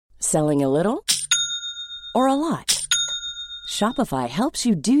Selling a little or a lot? Shopify helps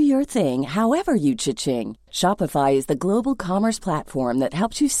you do your thing however you cha-ching. Shopify is the global commerce platform that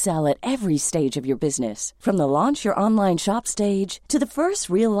helps you sell at every stage of your business. From the launch your online shop stage to the first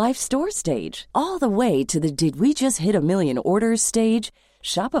real-life store stage, all the way to the did we just hit a million orders stage.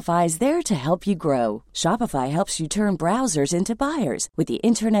 Shopify is there to help you grow. Shopify helps you turn browsers into buyers with the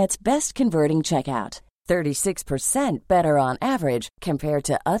internet's best converting checkout. 36% better on average compared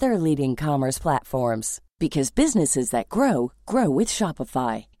to other leading commerce platforms. Because businesses that grow, grow with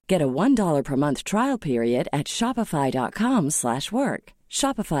Shopify. Get a $1 per month trial period at shopify.com/work.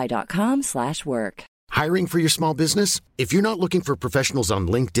 Shopify.com/work. Hiring for your small business? If you're not looking for professionals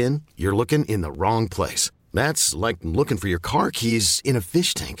on LinkedIn, you're looking in the wrong place. That's like looking for your car keys in a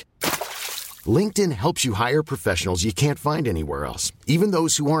fish tank. LinkedIn helps you hire professionals you can't find anywhere else, even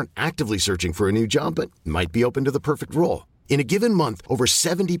those who aren't actively searching for a new job but might be open to the perfect role. In a given month, over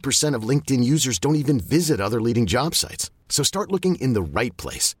 70% of LinkedIn users don't even visit other leading job sites. So start looking in the right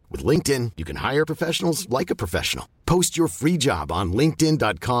place. With LinkedIn, you can hire professionals like a professional. Post your free job on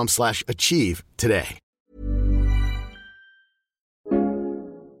linkedin.com/achieve today.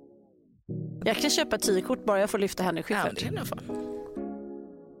 Jag kan köpa 10 kort bara jag får lyfta Henrik Schyffert. Ja,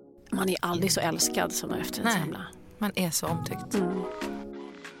 man är aldrig så älskad som efter en samla. Man är så omtyckt.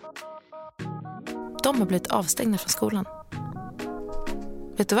 De har blivit avstängda från skolan.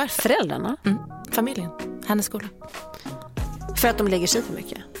 Vet du varför? Föräldrarna? Familjen. Hennes skola. För att de lägger sig för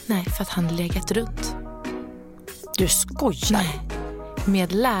mycket? Nej, för att han legat runt. Du skojar? Nej.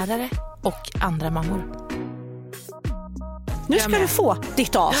 Med lärare och andra mammor. Nu ska du få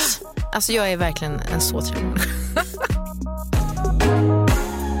ditt as. Alltså jag är verkligen en så trevlig människa.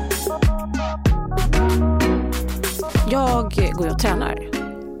 Jag går och tränar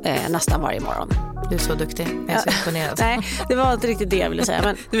nästan varje morgon. Du är så duktig. Jag är så imponerad. Nej, det var inte riktigt det jag ville säga.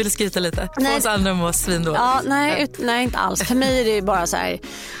 Men... Du ville skryta lite. Nej. Oss andra må svindåligt. Ja, nej, inte alls. För mig är det bara så här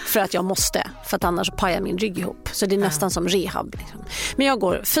för att jag måste. För att annars pajar min rygg ihop. Så det är nästan som rehab. Liksom. Men jag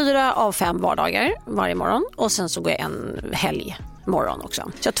går 4 av 5 vardagar varje morgon. Och sen så går jag en helg morgon också.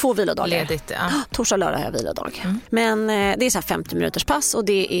 Så jag har 2 vilodagar. Ledigt, ja. Torsdag och lördag har jag vilodag. Men det är så här 50 minuters pass och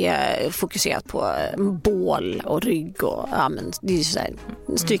det är fokuserat på bål och rygg och men det är så här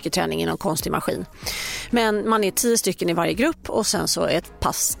styrketräning i någon konstig maskin. Men man är 10 stycken i varje grupp och sen så ett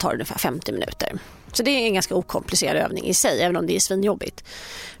pass tar ungefär 50 minuter. Så det är en ganska okomplicerad övning i sig, även om det är svinjobbigt.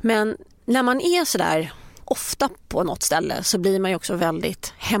 Men när man är så där ofta på något ställe så blir man ju också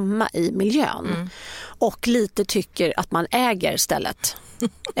väldigt hemma i miljön. Och lite tycker att man äger stället.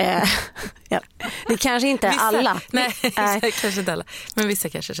 Ja. Det kanske inte är vissa, alla. Nej, kanske inte alla. Men vissa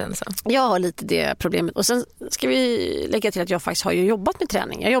kanske känner så. Jag har lite det problemet. Och sen ska vi lägga till att jag faktiskt har ju jobbat med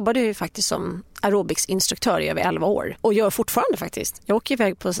träning. Jag jobbade ju faktiskt som aerobicsinstruktör i över 11 år. Och gör fortfarande faktiskt. Jag åker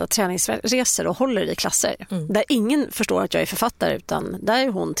iväg på så träningsresor och håller i klasser. Där ingen förstår att jag är författare utan där är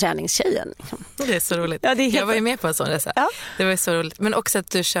hon träningstjejen. Det är så roligt. Ja, det är helt... Jag var ju med på en sån resa. Ja. Det var så roligt. Men också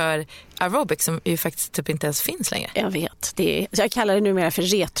att du kör aerobic som ju faktiskt typ inte ens finns längre. Jag vet. Så jag kallar det numera för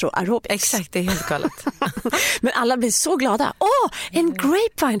retro aerobics. Exakt, det är helt galet. Men alla blir så glada. En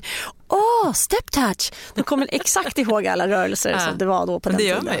grapevine. Step touch. De kommer exakt ihåg alla rörelser som det var då på den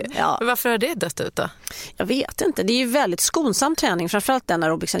tiden. Det gör man ju. Ja. Men varför har det dött ut då? Jag vet inte. Det är ju väldigt skonsam träning. Framförallt den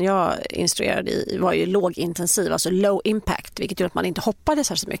aerobicsen jag instruerade i var ju lågintensiv, alltså low impact. Vilket gör att man inte hoppade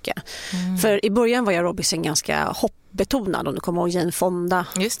så mycket. För i början var aerobicsen ganska hoppbetonad. Om du kommer ihåg Jane Fonda.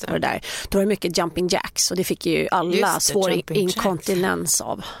 Just det. Och det där. Då var det mycket jumping jacks. Och det fick ju alla svår inkontinens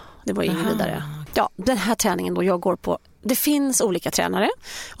av. Det var ju vidare. Ja, den här träningen då jag går på. Det finns olika tränare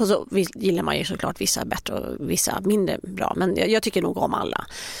och så gillar man ju såklart vissa bättre och vissa mindre bra. Men jag tycker nog om alla.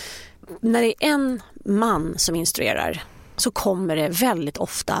 När det är en man som instruerar så kommer det väldigt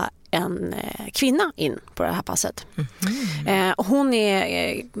ofta en kvinna in på det här passet. Hon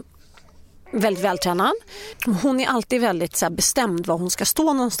är väldigt vältränad. Hon är alltid väldigt så här, bestämd var hon ska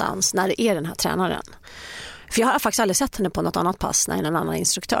stå någonstans när det är den här tränaren. För jag har faktiskt aldrig sett henne på något annat pass när en annan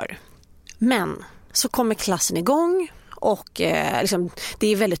instruktör. Men så kommer klassen igång och liksom, det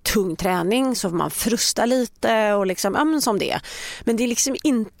är väldigt tung träning så man frustar lite och liksom, men som det. Men det är liksom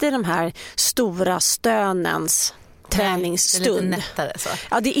inte de här stora stönens träningsstund. Det är lite nättare så.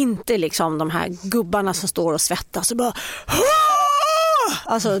 Ja, det är inte liksom de här gubbarna som står och svettas och bara...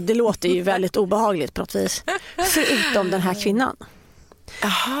 Alltså det låter ju väldigt obehagligt på något vis. Förutom den här kvinnan.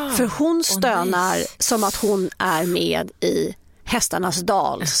 Aha. För hon stönar som att hon är med i Hästarnas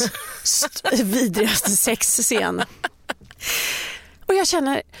dals vidrigaste sexscen. Och jag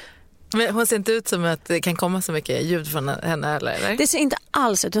känner... Men hon ser inte ut som att det kan komma så mycket ljud från henne eller? Det ser inte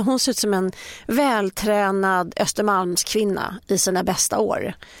alls ut. Hon ser ut som en vältränad Östermalmskvinna i sina bästa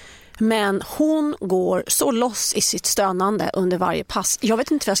år. Men hon går så loss i sitt stönande under varje pass. Jag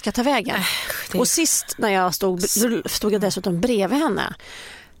vet inte vad jag ska ta vägen. Och sist när jag stod jag dessutom bredvid henne.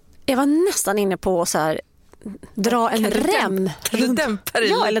 Jag var nästan inne på så här, dra en rem.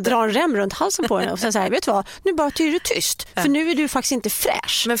 Eller dra en rem runt halsen på henne och säga så här, vet du vad, nu bara tyr du tyst. För nu är du faktiskt inte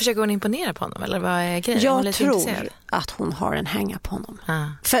fräsch. Men försöker hon imponera på honom eller vad är grejen? Jag tror att hon har en hänga på honom.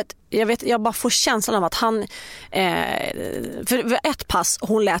 För att jag bara får känslan av att han för ett pass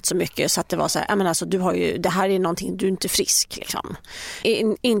hon lät så mycket så att det var så här, men alltså, du har ju, det här är någonting, du är inte frisk liksom.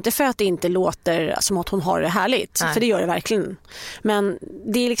 Inte för att det inte låter som att hon har det härligt, för det gör det verkligen. Men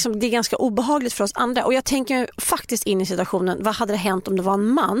det är ganska obehagligt för oss andra, och jag tänker faktiskt in i situationen, vad hade det hänt om det var en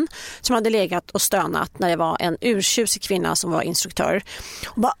man som hade legat och stönat när det var en urtjusig kvinna som var instruktör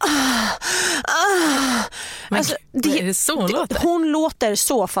och bara alltså, hon låter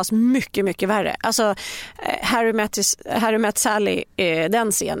så fast mycket, mycket värre. Alltså Harry Met Sally,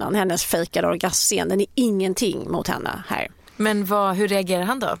 den scenen, hennes fejkade orgasmscen, den är ingenting mot henne här. Men hur reagerar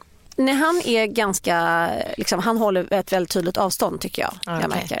han då? Nej, han är ganska, liksom, han håller ett väldigt tydligt avstånd tycker jag. Okay. Jag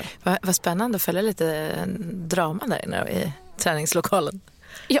märker. Vad spännande att följa lite drama där inne i träningslokalen.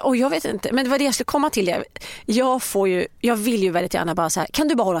 Ja, och jag vet inte, men det var det jag skulle komma till. Jag vill ju väldigt gärna bara så här, kan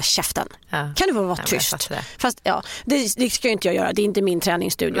du bara hålla käften? Ja. Kan du bara vara tyst? Fast det ska ju inte jag göra. Det är inte min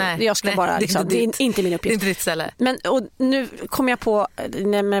träningsstudio. Jag ska bara liksom, det är inte min uppgift. Det är inte ditt ställe. Men och nu kom jag på,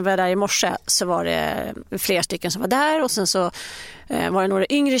 när jag var där i morse så var det flera stycken som var där, och sen så var det några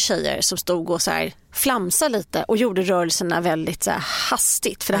yngre tjejer som stod och så här flamsade lite och gjorde rörelserna väldigt så här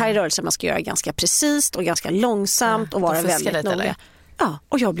hastigt. För det här är rörelser man ska göra ganska precis och ganska långsamt och vara väldigt noga. Eller? Ja,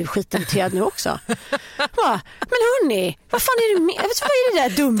 och jag blev skitirriterad nu också. Men hörni, vad fan är det med? Vad är det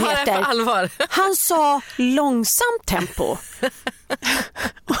där dumheter? Ta det på allvar. Han sa långsamt tempo.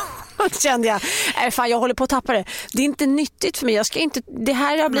 Och så kände jag, jag håller på att tappa det. Det är inte nyttigt för mig. Jag ska inte, det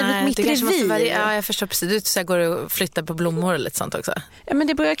här har blivit mitt revir. Ja, jag förstår precis. Du så här går och flyttar på blommor eller sånt också. Ja, men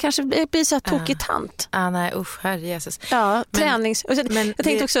det börjar kanske bli så här tokigt tant. Nej, herre Jesus. Ja, tränings. Jag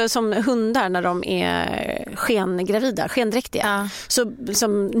tänkte också som hundar när de är skendräktiga. Så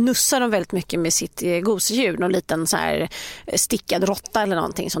som nussar de väldigt mycket med sitt gosedjur. Någon liten så här stickad råtta eller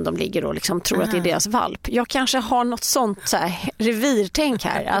någonting som de ligger och liksom tror att det är deras valp. Jag kanske har något sånt så här revirtänk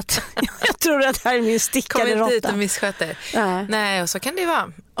här, att jag tror att det här är min stickade råtta. Kommer dit och missköter. Nej, och så kan det ju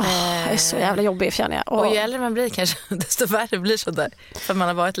vara. Jag är så jävla jobbig, känner jag. Och ju äldre man blir kanske, desto värre blir så där. För man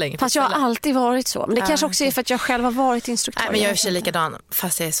har varit länge. Fast jag har alltid varit så. Men det kanske också är för att jag själv har varit instruktör. Nej, men jag är för likadan,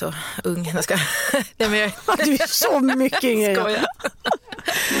 fast jag är så ung. Nej, men du är så mycket yngre. Skojar.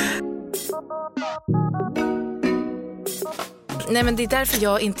 Nej, men det är därför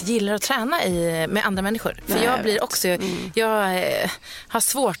jag inte gillar att träna med andra människor. För jag blir också, jag har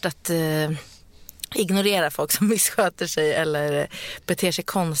svårt att ignorera folk som missköter sig eller beter sig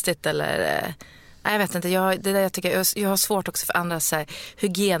konstigt eller jag vet inte, jag har svårt också för andra så här,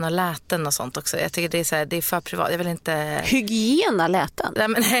 hygien och läten och sånt också. Jag tycker det är så här, det är för privat. Jag vill inte hygien och läten.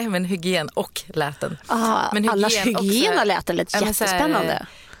 Nej, men hygien och läten. Men hygien och läten lät jättespännande.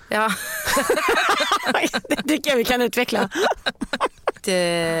 Ja. Det tycker jag vi kan utveckla.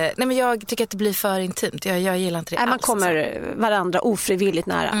 Nej, men jag tycker att det blir för intimt. Jag gillar inte det. Man kommer varandra ofrivilligt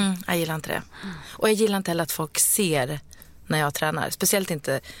nära. Jag gillar inte det. Och jag gillar inte heller att folk ser när jag tränar. Speciellt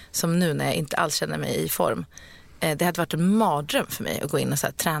inte som nu när jag inte alls känner mig i form. Det hade varit en mardröm för mig att gå in och så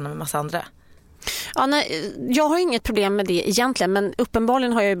här, träna med massa andra. Ja, nej, jag har inget problem med det egentligen, men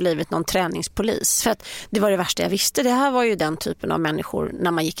uppenbarligen har jag ju blivit någon träningspolis, för att det var det värsta jag visste. Det här var ju den typen av människor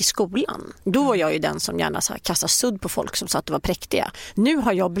när man gick i skolan. Då var jag ju den som gärna så här kastade sudd på folk som sa att det var präktiga. Nu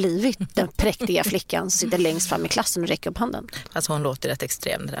har jag blivit den präktiga flickan som sitter längst fram i klassen och räcker upp handen. Alltså hon låter rätt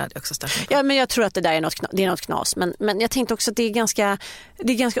extrem, det där hade jag också startat. Ja, men jag tror att det där är något knas, men jag tänkte också att det är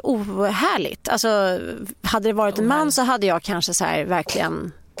ganska ohärligt. Alltså, hade det varit en man så hade jag kanske så här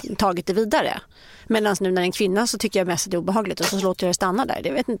verkligen tagit det vidare. Medan nu när en kvinna så tycker jag mest att det är obehagligt och så låter jag det stanna där.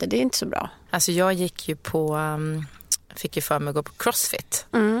 Det vet inte, det är inte så bra. Alltså jag gick ju på, fick ju för mig att gå på CrossFit.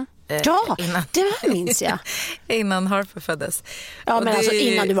 Ja, det minns jag. Innan Harper föddes. Ja, men alltså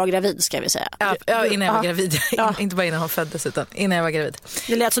innan du var gravid ska vi säga. Ja, innan jag var gravid. Inte bara innan hon föddes utan innan jag var gravid.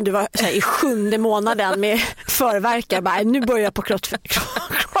 Det lät som du var så här, i 7:e månaden med förverkar. Bara, nu börjar jag på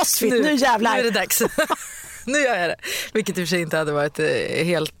CrossFit, nu jävlar. Nu är det dags. Nu gör jag det. Vilket i och för sig inte hade varit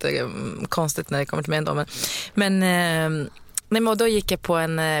helt konstigt när det kommer till mig ändå. Men då gick jag på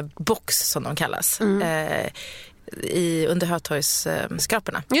en box som de kallas. Under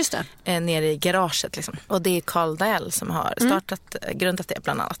Hötorgsskraporna. Just det. Nere i garaget liksom. Och det är Carl Dahl som har grundat det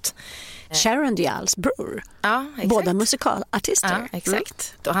bland annat. Sharon Dials bror. Ja, exakt. Båda musikalartister. Ja,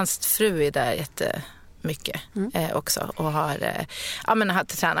 exakt. Och hans fru är där mycket också och har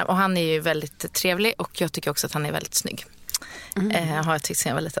tränat. Och han är ju väldigt trevlig och jag tycker också att han är väldigt snygg. Har jag tyckt sen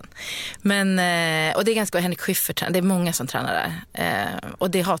jag var liten. Men, och det är ganska Henrik Schyffert, det är många som tränar där. Och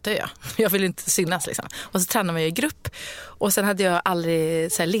det hatar jag. Jag vill inte synas liksom. Och så tränar man ju i grupp. Och sen hade jag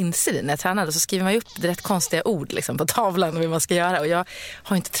aldrig så här linser i när jag tränade. Så skriver man ju upp rätt konstiga ord liksom, på tavlan och hur man ska göra. Och jag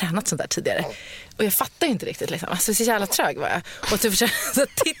har inte tränat sånt där tidigare. Och jag fattar inte riktigt liksom. Alltså så jävla trög var jag. Och typ försökte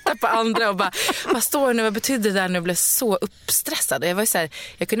titta på andra och bara, vad står det nu, vad betyder det där nu? Jag blev så uppstressad. Och jag var så här,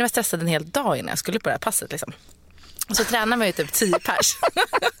 jag kunde vara stressad en hel dag innan jag skulle på det här passet liksom. Och så tränar man ju typ 10 pers.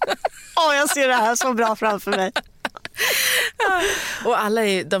 Jag ser det här så bra framför mig. Och alla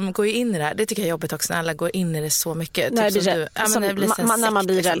de går ju in i det här. Det tycker jag är jobbigt också när alla går in i det så mycket. Nej, typ man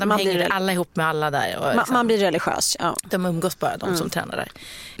blir alla ihop med alla där. Och, liksom, man blir religiös, ja. De umgås bara, de som tränar där.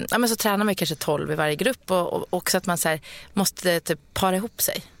 Ja, men så tränar man kanske 12 i varje grupp. Och också att man så här, måste typ para ihop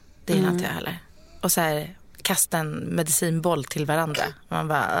sig. Det är inte jag heller. Och så här, kasta en medicinboll till varandra. Man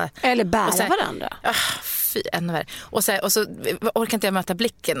bara, eller bära varandra. Fy, ännu värre. Och så orkar inte jag möta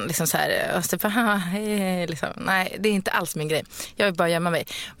blicken liksom så här, och så liksom, nej, det är inte alls min grej. Jag vill bara gömma mig.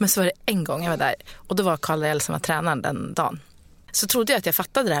 Men så var det en gång jag var där och då var Karl L som var tränaren den dagen. Så trodde jag att jag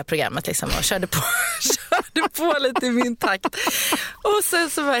fattade det här programmet liksom, och körde på lite i min takt. Och sen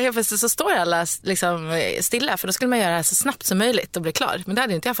så var helt plötsligt så står alla liksom stilla, för då skulle man göra det här så snabbt som möjligt och bli klar. Men det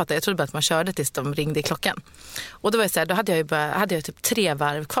hade inte jag fattat. Jag trodde bara att man körde tills de ringde i klockan. Och då var det så här, då hade jag typ 3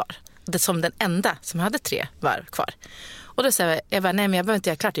 varv kvar. Det som den enda som hade 3 varv kvar. Och då sa jag bara, nej men jag behöver inte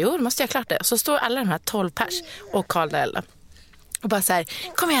göra klart det. Jo, då måste jag klart det. Och så står alla de här 12 pers och Karl L. Och bara så här,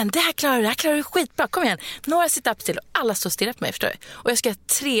 kom igen, det här klarar du skitbra, kom igen. Några sitter upp till och alla står stilla på mig, förstår du? Och jag ska göra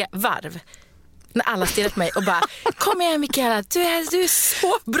 3 varv. När alla stirrar på mig och bara, kom igen Mikaela, du är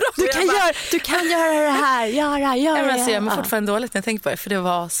så bra. Du kan göra det här, göra det. Jag mår fortfarande dåligt när jag tänker på det, för det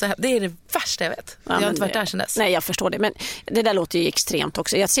är det värsta jag vet. Jag har inte varit där sedan dess. Nej, jag förstår det, men det där låter ju extremt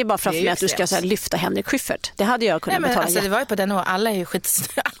också. Jag ser bara framför mig att du ska så här, lyfta Henrik Schyffert. Det hade jag kunnat betala. Alltså, det var ju på den och alla är ju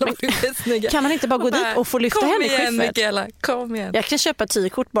skitsnygga. Kan man inte bara gå dit och få lyfta Henrik Schyffert? Mikaela, kom igen. Jag kan köpa 10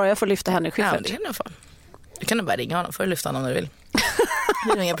 kort bara jag får lyfta Henrik Schyffert. Ja, det kan du få. Du kan nog bara ringa honom för att lyfta honom när du vill.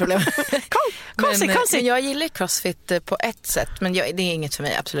 Det är inga problem. Men jag gillar CrossFit på ett sätt, men det är inget för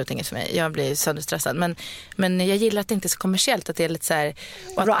mig, absolut inget för mig. Jag blir sönderstressad, men jag gillar att det inte är så kommersiellt, att det är lite så här,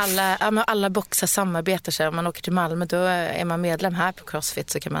 och att alla boxar samarbetar sig. Om man åker till Malmö, då är man medlem här på CrossFit,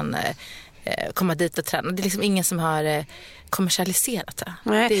 så kan man komma dit och träna. Det är liksom ingen som har kommersialiserat det.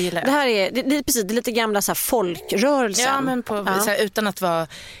 Nej, det gillar jag. Det här är precis, det är lite gamla så här folkrörelsen. Ja, men så här, utan att vara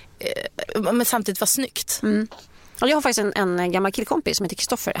men samtidigt var snyggt. Och jag har faktiskt en gammal killkompis som heter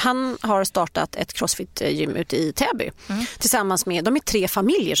Kristoffer. Han har startat ett CrossFit-gym ute i Täby. Tillsammans med, de är 3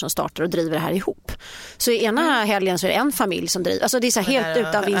 familjer som startar och driver det här ihop. Så i ena helgen så är det en familj som driver. Alltså det är så helt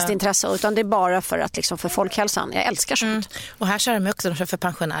utan vinstintresse, utan det är bara för att liksom för folkhälsan. Jag älskar sånt. Och här kör de också, de kör för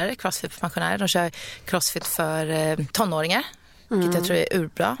pensionärer, CrossFit för pensionärer. De kör CrossFit för tonåringar. Vilket jag tror är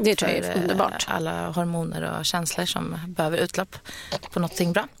urbra. Det tror jag är underbart. Alla hormoner och känslor som behöver utlopp på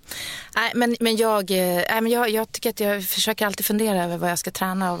någonting bra. Men jag tycker att jag försöker alltid fundera över vad jag ska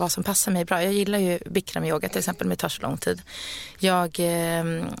träna och vad som passar mig bra. Jag gillar ju Bikram-yoga till exempel, men det tar så lång tid. Jag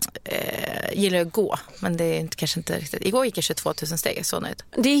gillar att gå, men det är kanske inte riktigt. Igår gick jag 22 000 steg, jag är så nöjd.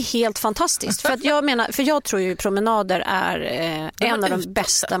 Det är helt fantastiskt. För jag tror ju promenader är en av de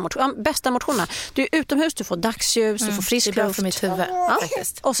bästa motionerna. Du är utomhus, du får dagsljus, du får frisk luft. Det är bra för mitt huvud,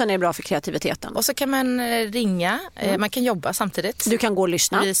 faktiskt. Och sen är det bra för kreativiteten. Och så kan man ringa, man kan jobba samtidigt. Du kan gå och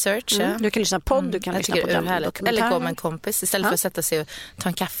lyssna. Research. Du kan lyssna på podd, du kan lyssna på dokumentärer. Eller gå med en kompis. Istället för att sätta sig och ta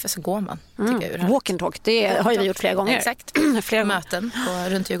en kaffe så går man. Walk and talk, det har vi gjort flera gånger. Exakt, flera möten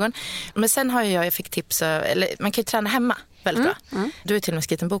runt Djurgården. Men sen har jag fick tips, eller man kan ju träna hemma väldigt bra. Du har till och med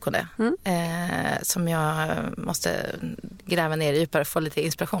skrivit en bok om det. Som jag måste gräva ner djupare och få lite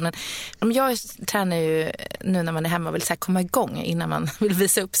inspirationen. Jag tränar ju nu när man är hemma och vill så här komma igång innan man vill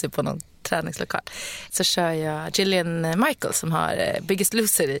visa upp sig på någon träningslokal. Så kör jag Gillian Michael som har Biggest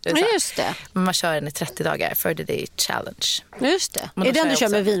Loser i USA. Just det. Man kör den i 30 dagar, 30 day challenge. Just det. Är den du kör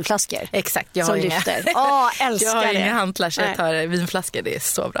med vinflaskor? Exakt, jag som har lyfter. Älskar jag har inga hantlar så jag tar vinflaskor, det är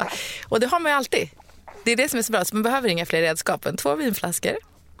så bra. Och det har man ju alltid. Det är det som är så bra, så man behöver inga fler redskap än 2 vinflaskor.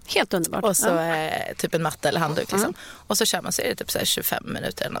 Helt underbart. Och så typ en matta eller handduk liksom. Och så kör man, så är det typ så här 25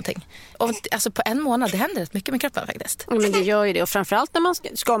 minuter eller någonting. Och alltså på en månad, det händer rätt mycket med kroppen faktiskt. Men det gör ju det, och framförallt när man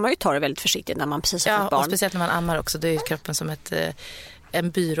ska man ju ta det väldigt försiktigt när man precis har fått barn. Ja, och speciellt när man ammar också, då är kroppen som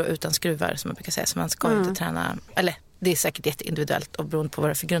en byrå utan skruvar som man brukar säga, så man ska inte träna, eller det är säkert jätteindividuellt och beroende på vad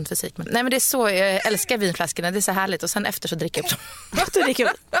det är för grundfysik. Men, nej, men det är så, jag älskar vinflaskorna, det är så härligt. Och sen efter så dricker jag upp dem. Du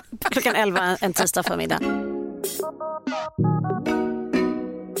dricker klockan 11 en tisdag förmiddag.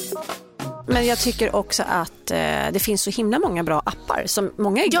 Men jag tycker också att det finns så himla många bra appar. Som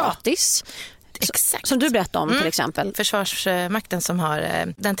många är gratis. Exakt. Som du berättade om till exempel. Försvarsmakten som har,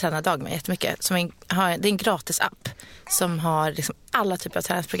 den tränar Dag med jättemycket. Det är en gratis app som har liksom alla typer av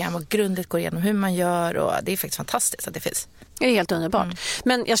träningsprogram och grundligt går igenom hur man gör. Och det är faktiskt fantastiskt att det finns. Det är helt underbart.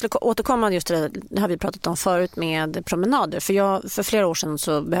 Men jag skulle återkomma just till det har vi pratat om förut med promenader. För flera år sedan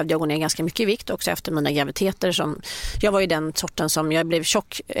så behövde jag gå ner ganska mycket i vikt också efter mina graviditeter. Jag var ju den sorten som jag blev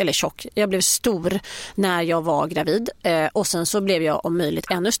jag blev stor när jag var gravid. Och sen så blev jag om möjligt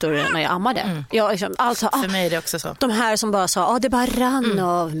ännu större när jag ammade. Jag, liksom, för mig är det också så. De här som bara sa, det bara rann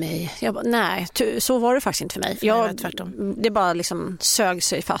av mig. Jag bara, nej, så var det faktiskt inte för mig. Det bara liksom sög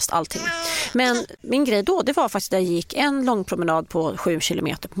sig fast allting. Men min grej då, det var faktiskt att jag gick en lång promenad på 7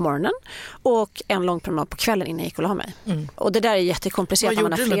 kilometer på morgonen och en lång promenad på kvällen innan jag gick och la mig. Och det där är jättekomplicerat. Vad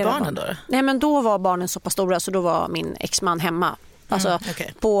gjorde du med barnen då? Nej, men då var barnen så pass stora så då var min exman hemma. Alltså,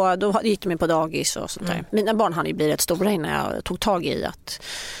 då gick de in på dagis och sånt där. Mina barn hann ju bli rätt stora innan jag tog tag i att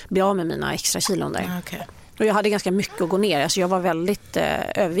bli av med mina extra kilon där. Och jag hade ganska mycket att gå ner. Alltså jag var väldigt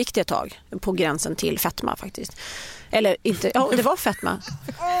överviktig ett tag. På gränsen till fetma faktiskt. Eller inte, det var fetma.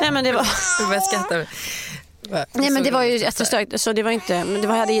 Nej, men det var... Jag skrattar. Nej, men det var ju jättestarkt. Så det var inte, men jag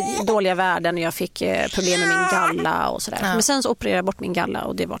hade dåliga värden och jag fick problem med min galla och sådär. Men sen så opererade jag bort min galla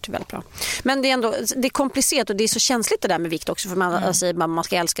och det var väldigt bra. Men det är ändå, det är komplicerat och det är så känsligt det där med vikt också. För man säger man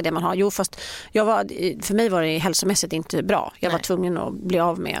ska älska det man har. Jo, fast för mig var det hälsomässigt inte bra. Jag var tvungen att bli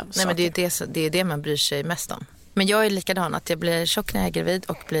av med saker. Nej, men det är det man bryr sig mest om. Men jag är likadan, att jag blir tjock när jag är gravid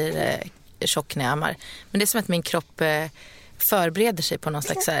och blir tjock när jag ammar. Men det är som att min kropp förbereder sig på någon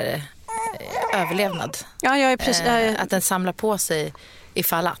slags överlevnad. Ja, jag är precis, att den samlar på sig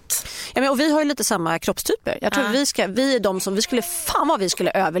ifall att. Ja, men, och vi har ju lite samma kroppstyper. Jag tror vi är de som vi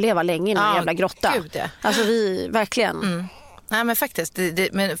skulle överleva länge i en jävla grotta. Gud, ja. Alltså vi verkligen. Nej, men faktiskt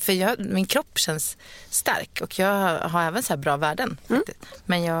men min kropp känns stark och jag har även så här bra värden.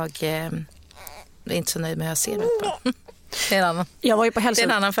 Men jag är inte så nöjd med hur jag ser ut bara. Det är en annan. Jag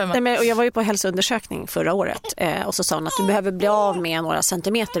var ju på hälsoundersökning förra året och så sa hon att du behöver bli av med några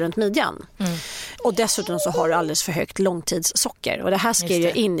centimeter runt midjan. Och dessutom så har du alldeles för högt långtidssocker. Och det här skrev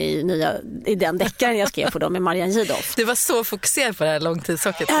jag in i den deckaren jag skrev på dem med Marianne Gidoff. Du var så fokuserad på det här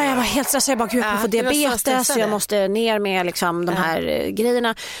långtidssockret. Ja, jag var helt stressad. Jag bara, gud, jag får diabetes så jag måste ner med liksom, de här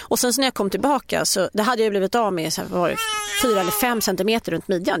grejerna. Och sen så när jag kom tillbaka så det hade jag blivit av med 4 eller 5 centimeter runt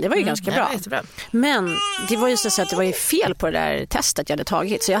midjan. Det var ju ganska bra. Men det var ju så att det var ju fel på det där testet jag hade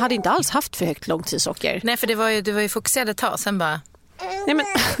tagit. Så jag hade inte alls haft för högt långtidssocker. Nej, för du var ju fokuserad ett tag, sen bara... Nej, men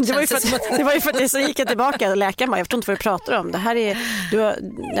det var ju för att det så gick jag tillbaka och läkaren bara, jag förstår inte vad du pratar om. Det här är,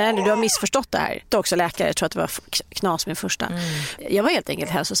 du har missförstått det här. Det är också läkare, jag tror att det var knas med första. Jag var helt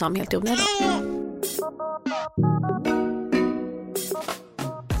enkelt hälsosam helt i onödan.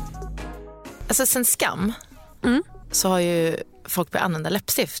 Alltså sen skam så har ju folk börjat använda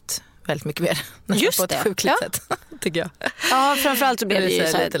läppstift väldigt mycket mer. Just på ett sjukligt sätt, tycker jag. Ja, framförallt så blev det ju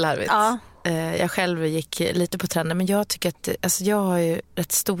så här, lite larvigt. Ja. Jag själv gick lite på trenden, men jag tycker att alltså jag har ju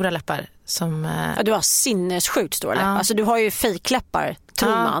rätt stora läppar som... Ja, du har sinnessjukt stora läppar. Alltså du har ju fejkläppar,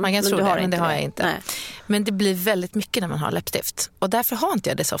 tror man kan tro det, men det har jag inte. Nej. Men det blir väldigt mycket när man har läppstift. Och därför har inte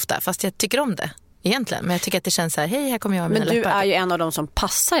jag det så ofta, fast jag tycker om det. Egentligen, men jag tycker att det känns så här, hej, här kommer jag med mina läppar. Men du är ju en av dem som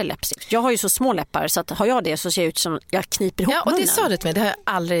passar i läppstift. Jag har ju så små läppar så att har jag det så ser jag ut som jag kniper ihop munnen. Ja, och det sa du till mig, det har jag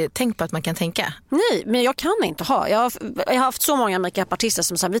aldrig tänkt på att man kan tänka. Nej, men jag kan inte ha. Jag har haft så många makeupartister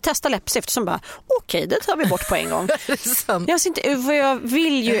som säger, vi testar läppstift, som bara, okej, det tar vi bort på en gång. Jag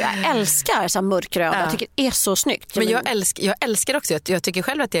älskar så här mörkröda, jag tycker det är så snyggt. Men jag älskar också, jag tycker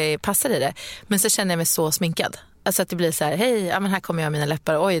själv att jag passar i det, men så känner jag mig så sminkad. Alltså att det blir så här, hej, ja, men här kommer jag med mina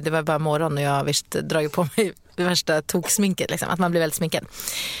läppar. Oj, det var bara morgon och jag har visst dragit på mig det värsta toksminket. Liksom. Att man blir väldigt sminkad.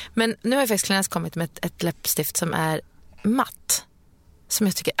 Men nu har jag faktiskt kommit med ett läppstift som är matt. Som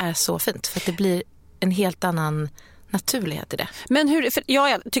jag tycker är så fint. För att det blir en helt annan naturlighet i det. Men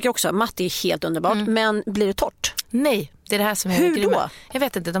jag tycker också att matt är helt underbart. Men blir det torrt? Nej, det är det här som är hur då? Jag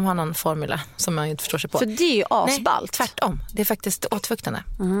vet inte, de har någon formula som man inte förstår sig på. För det är ju asballt. Nej, tvärtom. Det är faktiskt återfuktande.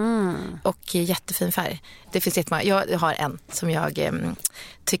 Och jättefin färg. Det finns jättemånga. Jag har en som jag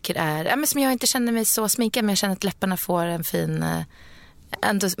tycker är... men som jag inte känner mig så sminkad, men jag känner att läpparna får en fin...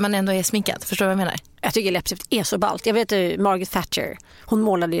 man ändå är sminkad. Förstår du vad jag menar? Jag tycker läppstift är så ballt. Jag vet Margaret Thatcher. Hon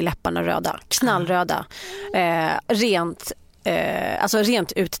målade ju läpparna röda. Knallröda.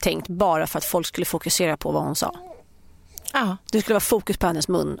 Rent uttänkt bara för att folk skulle fokusera på vad hon sa. Ja. Det skulle vara fokus på hennes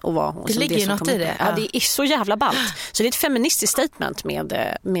mun och vad hon... Det ligger ju något i det. Ja, det är så jävla ballt. Så det är ett feministiskt statement med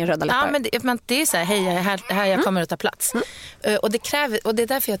röda läppar. Ja, men det är så här, hej, här jag kommer att ta plats. Och det är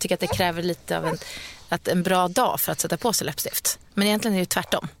därför jag tycker att det kräver lite av att en bra dag för att sätta på sig läppstift. Men egentligen är det ju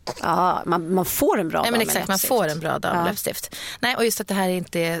tvärtom. Ja, man får en bra dag. Nej, men exakt, man får en bra dag med Ja. läppstift. Nej, och just att det här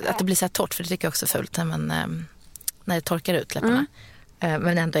inte, att det blir så här torrt, för det tycker jag också är fult när det torkar ut läpparna.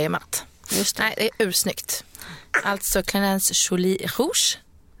 Men ändå är matt. Just det. Nej, det är ursnyggt. Alltså Clarins Jolie Rouge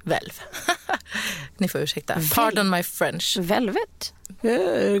Velve. Ni får ursäkta. Pardon my French. Velvet.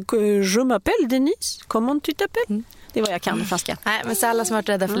 Je m'appelle Denise. Comment tu t'appelles? Det är vad jag kan franska. Nej, men så alla som har varit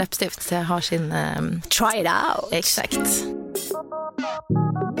rädda för läppstift har sin... Try it out. Exakt.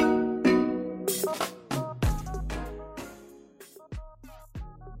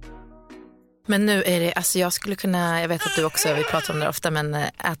 Men nu är det, alltså jag skulle kunna, jag vet att du också, vi pratar om det ofta, men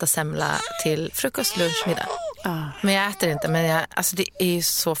äta semla till frukost, lunch, middag. Men jag äter inte, men alltså det är ju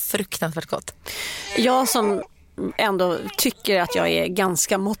så fruktansvärt gott. Jag som ändå tycker att jag är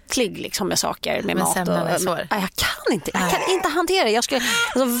ganska måttlig liksom, med saker, med mat. Semlan är svår. Jag kan inte hantera det. Alltså,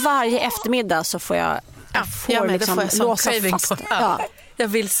 varje eftermiddag så får jag liksom låsa fast. Ja. Jag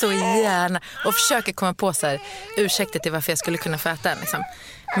vill så gärna och försöker komma på så här ursäkter till varför jag skulle kunna få äta den liksom.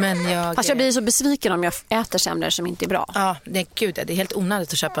 Men Fast jag blir så besviken om jag äter semlor som inte är bra. Ja, det är helt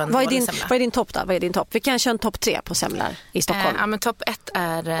onödigt att köpa en dålig semla. Vad är din topp då? Vad är din topp? Vi kan köra en topp 3 på semlor i Stockholm. Ja, men topp 1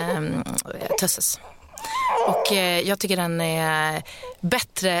 är Tusses. Och jag tycker den är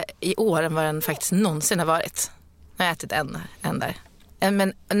bättre i år än vad den faktiskt någonsin har varit. Jag har ätit en där.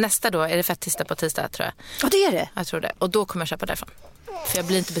 Men nästa då är det fettisdag på tisdag, tror jag. Ja, det är det. Jag tror det. Och då kommer jag köpa därifrån. För jag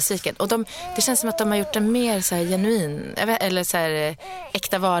blir inte besviken. Och det känns som att de har gjort den mer så här genuin. Eller så här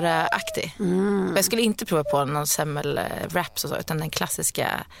äkta vara-aktig. Jag skulle inte prova på någon semmelwraps och så. Utan den klassiska.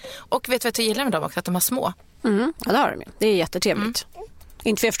 Och vet du vad jag gillar med dem också? Att de har små. Ja, det har de ju. Det är jättetrevligt.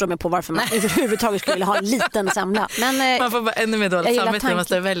 Inte för jag förstår mig på varför man överhuvudtaget skulle vilja ha en liten semla. Men, man får bara ännu mer dåligt samvete när man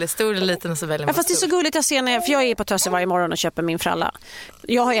står väldigt stor eller liten och så väljer man fast det är så gulligt jag ser för jag är på Tösse varje morgon och köper min fralla.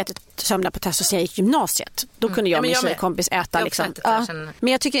 Jag har ätit semla på Tösse sen jag gick gymnasiet. Då kunde jag och min tjejkompis äta liksom.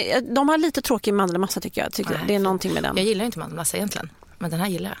 Men jag tycker de har lite tråkig mandelmassa tycker jag. Det är någonting med den. Jag gillar inte mandelmassa egentligen. Men den här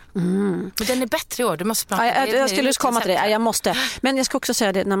gillar jag. Men den är bättre i år. Du måste jag skulle komma till det. Jag måste. Men jag ska också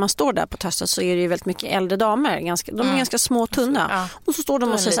säga det, när man står där på Tösse så är det ju väldigt mycket äldre damer. De är ganska små tunna. Ja. Och så står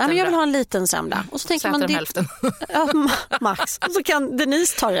de och säger men jag vill ha en liten semla. Och så tänker man hälften. Ja, max. Och så kan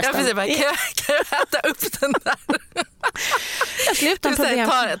Denise ta resten. Jag bara, kan jag äta upp den där? Jag skulle utan problem.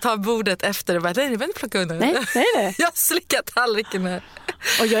 Ta bordet efter och bara, nej, det vill inte plocka undan. Nej. Jag slickar tallriken här.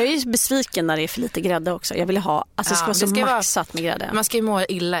 Och jag är besviken när det är för lite grädde också. Jag vill ha, alltså det ska vara så maxat med grädde. Man ska ju må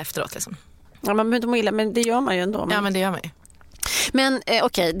illa efteråt liksom. Ja, man behöver inte må illa, men det gör man ju ändå. Ja, men det gör man ju. Men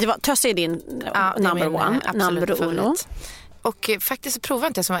okej, Tösse är din number one, number uno. Och faktiskt så provade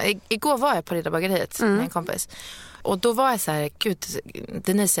inte jag igår var jag på Ridarbageriet med en kompis. Och då var jag så här, gud,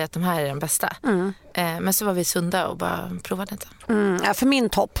 Denise säger att de här är den bästa. Men så var vi sunda och bara provade inte. Ja, för min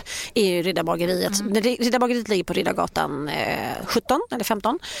topp är ju Ridarbageriet. Ridarbageriet ligger på Riddargatan 17 eller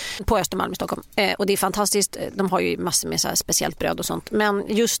 15 på Östermalm i Stockholm. Och det är fantastiskt. De har ju massor med så här speciellt bröd och sånt. Men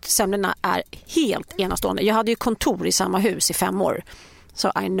just semlorna är helt enastående. Jag hade ju kontor i samma hus i 5 år. Så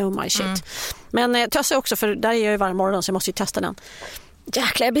I know my shit. Men Tösse också, för där är jag ju varje morgon så jag måste ju testa den.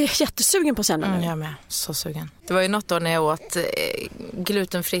 Jäklar, jag blir jättesugen på semlor. Jag med, så sugen. Det var ju något år när jag åt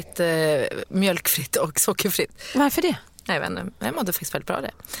glutenfritt, mjölkfritt och sockerfritt. Varför det? Nej, jag vet inte. Jag mådde faktiskt väldigt bra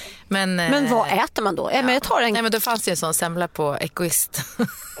det. Men vad äter man då? Men jag tar en... Nej, men då fanns det en sån semla på Egoist.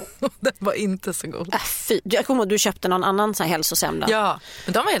 Den var inte så god. Jag kommer ihåg att du köpte någon annan sån här hälsosemla. Ja,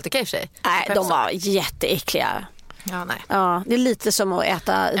 men de var helt okej för sig. Nej, de var jätteäckliga. Ja, nej. Ja, det är lite som att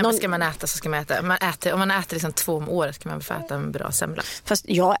äta... Ja, men ska man äta så ska man äta. Om man äter liksom 2 om året kan man få äta en bra semla. Fast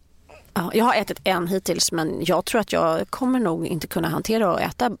jag har ätit en hittills, men jag tror att jag kommer nog inte kunna hantera och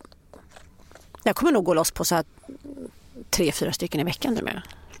äta. Jag kommer nog gå loss på så här 3-4 stycken i veckan nu med.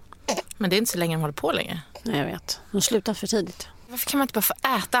 Men det är inte så länge de håller på längre. Nej, jag vet. De slutar för tidigt. Varför kan man inte bara få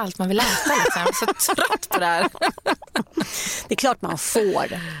äta allt man vill äta liksom? Jag är så trött på det här. Det är klart man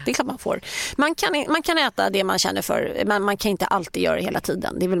får. Man kan äta det man känner för, men man kan inte alltid göra det hela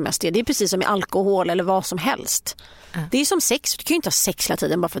tiden. Det är väl mest det. Det är precis som med alkohol eller vad som helst. Det är som sex. Du kan ju inte ha sex hela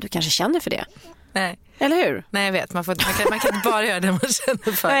tiden bara för att du kanske känner för det. Nej. Eller hur? Nej, jag vet. Man kan inte bara göra det man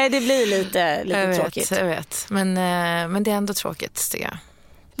känner för. Nej, det blir lite tråkigt. Jag vet. Men det är ändå tråkigt, tycker jag.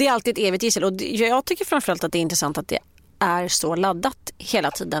 Det är alltid ett evigt gissel. Och jag tycker framförallt att det är intressant att det är så laddat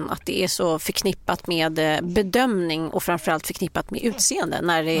hela tiden, att det är så förknippat med bedömning och framförallt förknippat med utseende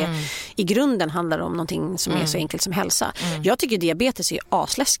när det i grunden handlar om någonting som är så enkelt som hälsa. Jag tycker diabetes är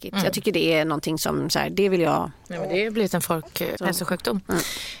asläskigt. Jag tycker det är någonting som så här, det vill jag... Nej, men det har blivit en folkhälsosjukdom.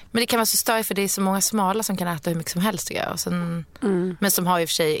 Men det kan vara så störigt för det är så många smala som kan äta hur mycket som helst, tycker jag. Och sen, men som har i och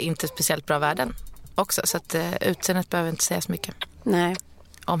för sig inte speciellt bra värden också, så att utseendet behöver inte säga så mycket. Nej.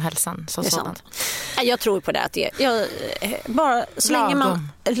 om hälsan som sådan. Jag tror på det. Att bara så länge man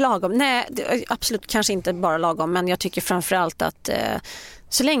lagom. Nej, absolut kanske inte bara lagom, men jag tycker framförallt att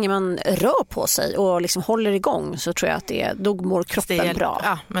så länge man rör på sig och liksom håller igång så tror jag att då mår kroppen bra.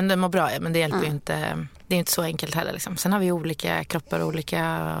 Ja, men det mår bra, men det hjälper ju inte. Det är inte så enkelt heller. Liksom. Sen har vi olika kroppar och olika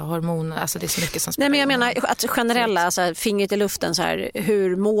hormoner. Alltså det är så mycket som spelar. Nej, men jag menar att generella, så här, fingret i luften, så här,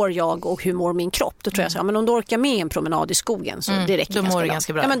 hur mår jag och hur mår min kropp? Då tror jag så här, men om du orkar med en promenad i skogen så det räcker. Då mår det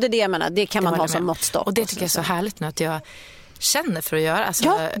ganska bra. Ja, men det är det jag menar. Det kan man ha som måttstock. Och det tycker jag är så härligt nu att jag känner för att göra. Alltså,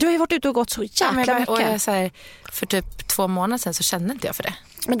 ja, du har ju varit ute och gått så jäkla mycket. Och jag, så här, för typ 2 månader sedan så kände inte jag för det.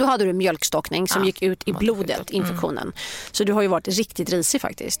 Men då hade du mjölkstockning som gick ut i blodet, infektionen. Så du har ju varit riktigt risig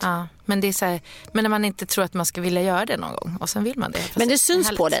faktiskt. Ja, men det är så här, men när man inte tror att man ska vilja göra det någon gång och sen vill man det. Men det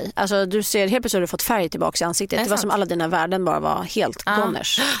syns på dig. Alltså du ser helt plötsligt har du fått färg tillbaka i ansiktet. Det var som alla dina värden bara var helt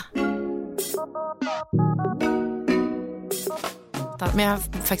goners. Men jag har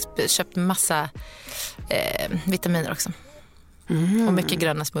faktiskt köpt massa vitaminer också. Och mycket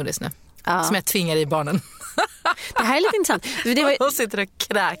gröna smoothies nu. Som jag tvingar i barnen. Det här är lite intressant. De sitter och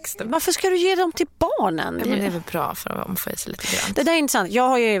kräks. Varför ska du ge dem till barnen? Ja, men det är väl bra för att få i sig lite grönt. Det där är intressant. Jag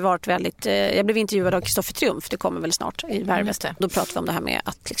har ju varit väldigt... jag blev intervjuad av Kristoffer Triumf. Det kommer väl snart i Värvet. Då pratade vi om det här med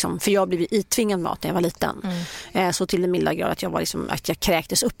att... Liksom, för jag blev itvingad mat när jag var liten. Så till den milda grad att jag var liksom, att jag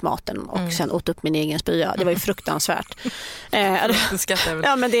kräktes upp maten och sen åt upp min egen spya. Det var ju fruktansvärt.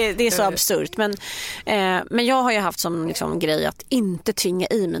 Ja, men det är så absurt. Men jag har ju haft som liksom, grej att inte tvinga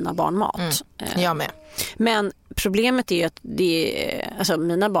i mina barn mat. Jag med. Men problemet är ju att alltså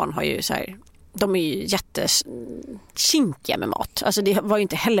mina barn har ju så här, de är ju jättekinkiga med mat. Alltså det var ju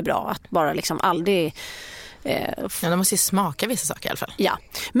inte heller bra att bara liksom aldrig... de måste ju smaka vissa saker i alla fall. Ja,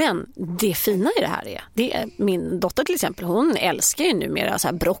 men det fina i det här är min dotter till exempel, hon älskar ju numera så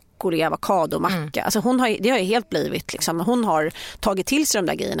här broccoli, avokado, macka. Alltså det har ju helt blivit liksom, hon har tagit till sig de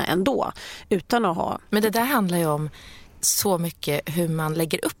där grejerna ändå utan att ha... Men det där handlar ju om så mycket hur man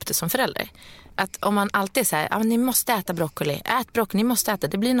lägger upp det som förälder. Att om man alltid säger ni måste äta broccoli, ät broccoli, ni måste äta,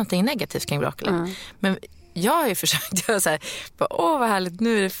 det blir någonting negativt kring broccoli. Men jag har ju försökt göra så här, vad härligt,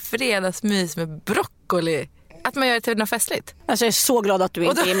 nu är det fredagsmys med broccoli. Att man gör det till något festligt. Alltså jag är så glad att du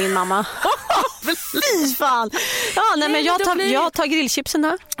inte är min mamma. Fy fan. Ja, men jag tar grillchipsen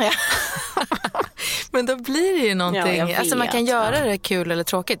där. Ja. Men då blir det ju någonting, alltså man kan göra det kul eller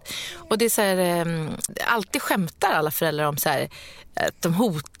tråkigt. Och det är så här, alltid skämtar alla föräldrar om så här, att de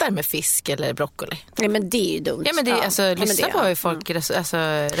hotar med fisk eller broccoli. Ja, men det är ju dumt. Ja, men det är, alltså, lyssna på hur folk, alltså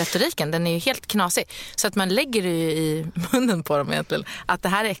retoriken, den är ju helt knasig. Så att man lägger det i munnen på dem egentligen. Att det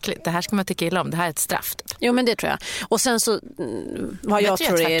här är äckligt, det här ska man tycka illa om, det här är ett straff. Jo, men det tror jag. Och sen så, jag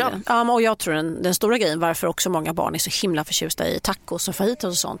tror den stora grejen varför också många barn är så himla förtjusta i tacos och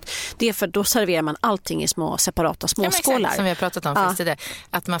fajitas och sånt. Det är för då serverar man allting i små separata småskålar. Som vi har pratat om först det,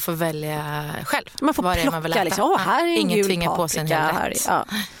 att man får välja själv. Man får plocka man vill äta. Liksom, här är en ingen gul tvingar på sig en hel rätt. Ja.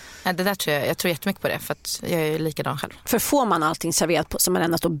 Det där tror jag tror jättemycket på det, för att jag är likadan själv. För får man allting serverat på, som man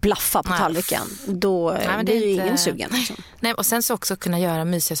endast blaffa på tallriken, då det är ju ingen sugen. Liksom. Nej, och sen så också kunna göra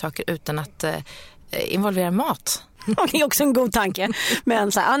mysiga saker utan att involvera mat. Det är också en god tanke.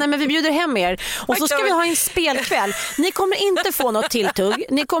 Men, så här, men vi bjuder hem er. Och så ska vi ha en spelkväll. Ni kommer inte få något tilltugg.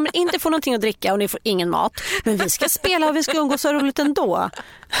 Ni kommer inte få någonting att dricka och ni får ingen mat. Men vi ska spela och vi ska umgås så roligt ändå.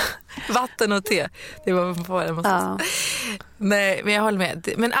 Vatten och te. Det var på det. Nej, men jag håller med.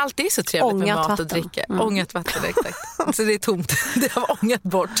 Men allt är så trevligt med mat och dricka. Ångat vatten, exakt. Så det är tomt. Det har ångat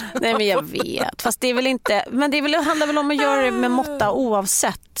bort. Nej, men jag vet. Fast det är väl inte... Men det handlar väl om att göra det med måtta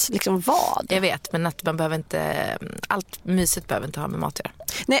oavsett liksom vad. Jag vet, men att man behöver inte... Allt mysigt behöver inte ha med mat att göra.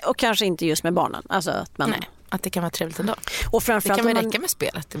 Nej, och kanske inte just med barnen. Alltså att man... Nej. Att det kan vara trevligt ändå. Och det kan väl räcka med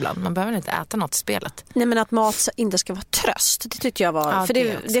spelet ibland. Man behöver inte äta något i spelet. Nej, men att mat inte ska vara tröst. Det tyckte jag var... för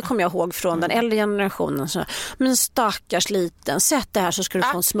det kommer jag ihåg från den äldre generationen. Så, men stackars liten, sätt det här så ska du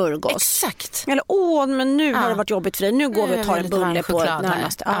få en smörgås. Exakt. Eller men nu har det varit jobbigt för dig. Nu går vi och tar en bulle på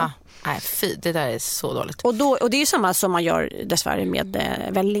närmaste. Nej, fy, det där är så dåligt. Och det är ju samma som man gör dessvärre med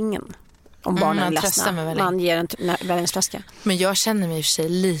vällingen. Om barnen är ledsna. Man ger en vällingsflaska. Men jag känner mig i och för sig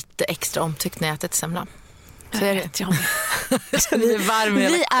lite extra omtyckt när jag ätit semla. Så är det. Vi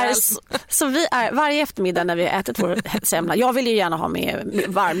är varje eftermiddag när vi har ätit vår semla. Jag vill ju gärna ha med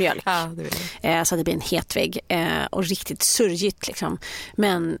varm mjölk. Ja, det vill jag. Så att det blir en hetvägg och riktigt surgigt liksom.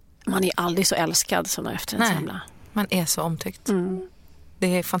 Men man är aldrig så älskad som efter en semla. Man är så omtyckt.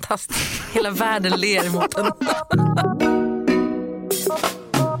 Det är fantastiskt. Hela världen ler mot en.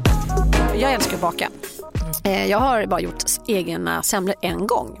 Jag älskar att baka. Jag har bara gjort egna semlor en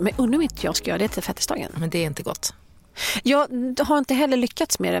gång. Men undrar inte jag ska göra det till fettisdagen. Men det är inte gott. Jag har inte heller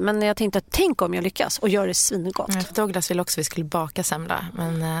lyckats med det, men jag tänkte att tänk om jag lyckas och gör det svingott. Douglas ville också att vi skulle baka semla,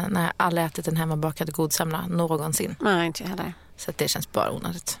 men när jag aldrig ätit en hemmabakad god semla någonsin. Nej, inte heller. Så att det känns bara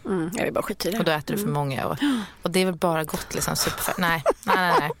onödigt. Jag vill bara skita i det. Och då äter du för många. Och det är väl bara gott liksom. Nej.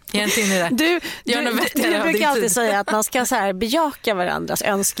 Jag är inte inne i det. Du brukar alltid säga att man ska så här bejaka varandras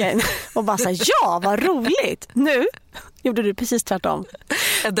önskan och bara säga ja, vad roligt. Nu gjorde du precis tvärtom.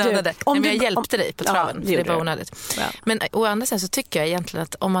 Jag dödade. Men jag hjälpte dig på traven. Ja, det var onödigt. Ja. Men å andra sidan så tycker jag egentligen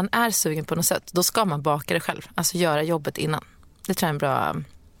att om man är sugen på något sätt, då ska man baka det själv. Alltså göra jobbet innan. Det tror jag är en bra...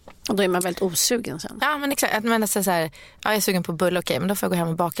 Och då är man väldigt osugen sen. Ja, men exakt. Att man säger så här, jag är sugen på bulle, okej, men då får jag gå hem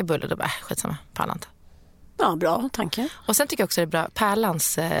och baka bulle. Då bara, skitsamma, pallant. Ja, bra tanke. Och sen tycker jag också det är bra,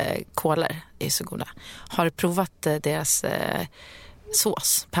 Pärlans kolor är så goda. Har du provat deras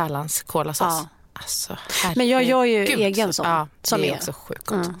sås, Pärlans kolasås? Ja. Alltså, men jag gör ju egen sån. Ja, som det är också sjukt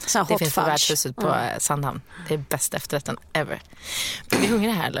gott. Det finns på värdshuset på Sandhamn. Det är bästa efterrätten ever. Är vi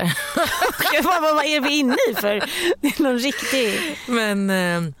hungriga här eller? Vad är vi inne i för? Det är någon riktig... Men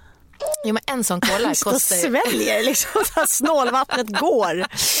en sån kola kostar... sväljer liksom så att snålvattnet går.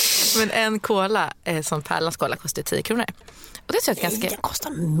 Men en kola, som Pärlans kola, kostar 10 kronor. Och det tror jag ganska... Den kostar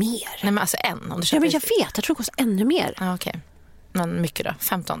mer. Nej, men alltså en. Om du ja, men jag vet. Jag tror det kostar ännu mer. Ja, okej. Men mycket då?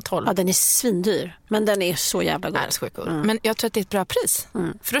 15, 12? Ja, den är svindyr. Men den är så jävla god. Ja, det är men jag tror att det är ett bra pris.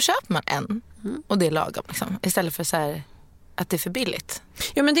 För då köper man en. Och det är lagom liksom. Istället för så här... att det är för billigt.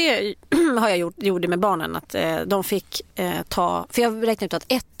 Jo, men det har jag gjort med barnen, att de fick ta, för jag räknade ut att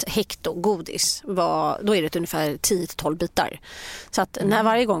 1 hekto godis var, då är det ungefär 10-12 bitar. Så att när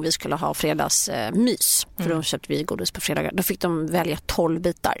varje gång vi skulle ha fredagsmys, för då köpte vi godis på fredagar, då fick de välja 12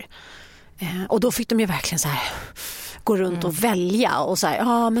 bitar. Och då fick de ju verkligen så här gå runt och välja och så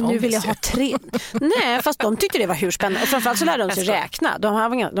här, men nu vill jag ha 3. Nej, fast de tyckte det var hur spännande. Och framförallt så lärde de sig räkna. De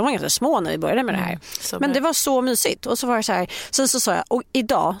var ganska små när vi började med det här. Men det var så mysigt. Och så var det så här, sen så sa jag, och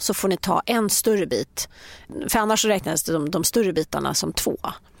idag så får ni ta en större bit. För annars så räknades de större bitarna som 2.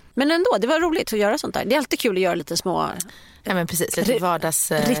 Men ändå, det var roligt att göra sånt där. Det är alltid kul att göra lite små... Ja, men precis, lite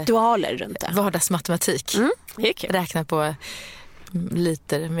ritualer runt det. Vardagsmatematik. Det är kul. Räkna på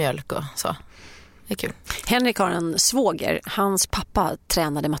liter mjölk och så. Det är kul. Henrik har en svåger. Hans pappa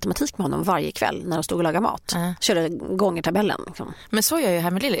tränade matematik med honom varje kväll när de stod och lagade mat. Körde gångertabellen. Liksom. Men så gör ju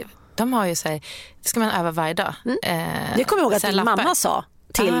här med Lili. De har ju så här, det ska man öva varje dag. Det kommer jag ihåg att din mamma sa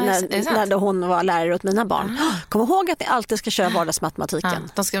till när hon var lärare åt mina barn. Kom ihåg att ni alltid ska köra vardagsmatematiken.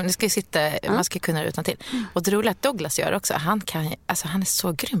 Ni ska sitta, man ska kunna det utan till. Och det roliga att Douglas gör också, han är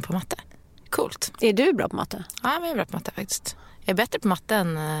så grym på matte. Coolt. Är du bra på matte? Ja, men jag är bra på matte faktiskt. Jag är bättre på matte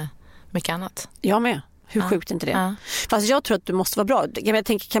än mycket annat. Jag med. Hur sjukt är inte det? Ja. Fast jag tror att du måste vara bra. Jag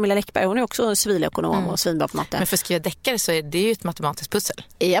tänker Camilla Läckberg, hon är också en civilekonom och svinbra på matte. Men för att skriva deckare så är det ju ett matematiskt pussel.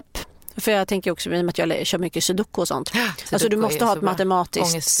 Japp. För jag tänker också med att jag kör mycket sudoku och sånt. Alltså du måste ha ett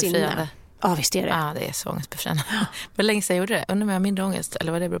matematiskt sinne. Ja, visst är det. Ja, det är så ångestbefriande. Men länge sedan jag gjorde det. Undrar om jag har mindre ångest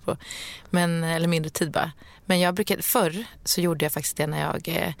eller vad det beror på. Eller mindre tid bara. Men jag brukade, förr så gjorde jag faktiskt det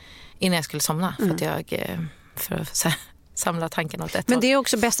innan jag skulle somna. För att så här, samla tanken åt ett Men det är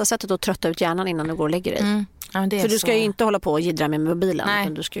också bästa sättet att trötta ut hjärnan innan du går och lägger dig. Ja, för du ska ju inte hålla på och jiddra med mobilen.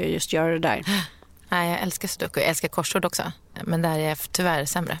 Utan du ska ju just göra det där. Nej, jag älskar sudoku. Jag älskar korsord också. Men där är jag tyvärr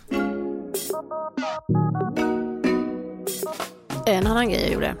sämre. En annan grej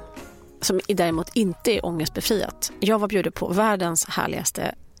jag gjorde som däremot inte är ångestbefriat. Jag var bjuden på världens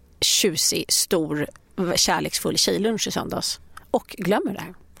härligaste, tjusig, stor, kärleksfull tjejlunch i söndags. Och glömmer det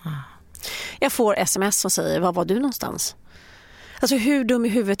här. Jag får sms som säger, var var du någonstans? Alltså hur dum i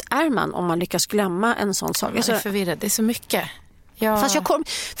huvudet är man om man lyckas glömma en sån sak? Jag är förvirrad, det är så mycket. Fast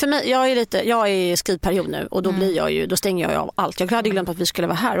jag är i skrivperiod nu och då stänger jag av allt. Jag hade glömt att vi skulle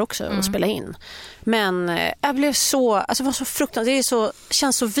vara här också och spela in. Men jag blev det var så fruktansvärt,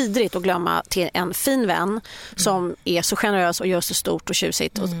 känns så vidrigt att glömma till en fin vän som är så generös och gör så stort och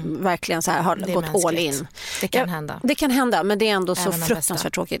tjusigt och verkligen så här har gått all in. Det kan hända. Det kan hända, men det är ändå så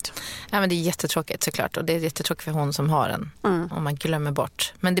fruktansvärt tråkigt. Ja, men det är jättetråkigt såklart och det är jättetråkigt för hon som har den om man glömmer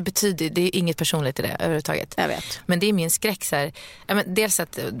bort. Men det är inget personligt i det överhuvudtaget. Jag vet. Men det är min skräck så här. Ja, men dels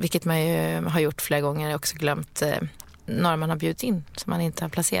att, vilket man ju har gjort flera gånger, jag har också glömt några man har bjudit in som man inte har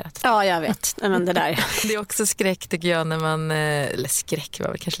placerat. Ja, jag vet. Men det där. Det är också skräck tycker jag när man, eller skräck var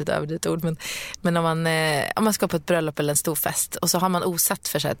väl kanske lite överdrivet ord, men om man ska på ett bröllop eller en stor fest och så har man osatt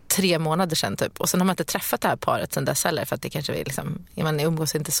för så här 3 månader sedan typ och sen har man inte träffat det här paret sedan dess heller för att det kanske är liksom, man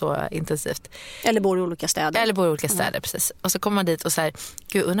umgås inte så intensivt. Eller bor i olika städer. Precis. Och så kommer man dit och så här,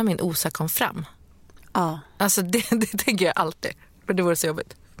 gud, undrar min osa kom fram. Ja. Alltså det tänker jag alltid. För det vore så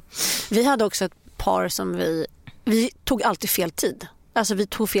jobbigt. Vi hade också ett par som vi tog alltid fel tid. Alltså vi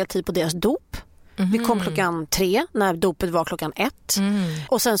tog fel tid på deras dop. Vi kom 3:00 när dopet var 1:00.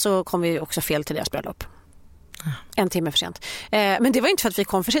 Och sen så kom vi också fel till deras bröllop. 1 timme för sent. Men det var inte för att vi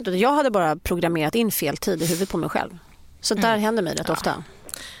kom för sent. Jag hade bara programmerat in fel tid i huvudet på mig själv. Så där händer mig rätt ofta.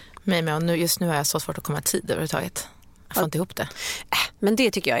 Mig med. Och just nu har jag så svårt att komma i tid överhuvudtaget. Jag får inte ihop det. Men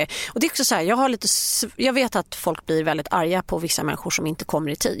det tycker jag är. Och det är också så här, jag vet att folk blir väldigt arga på vissa människor som inte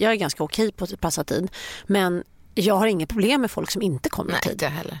kommer i tid. Jag är ganska okej på att passa tid. Men jag har inget problem med folk som inte kommer i tid. Nej, inte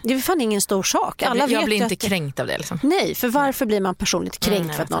heller. Det är fan ingen stor sak. Jag blir inte kränkt av det. Liksom. Nej, för varför blir man personligt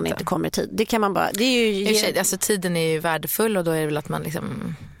kränkt för att någon inte kommer i tid? Det kan man bara... Det är ju... Alltså, tiden är ju värdefull och då är det väl att man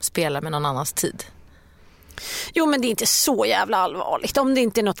liksom spelar med någon annans tid. Jo, men det är inte så jävla allvarligt. Om det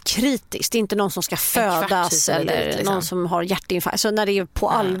inte är något kritiskt. Det är inte någon som ska födas eller liksom. Någon som har hjärtinfarkt. Så när det är på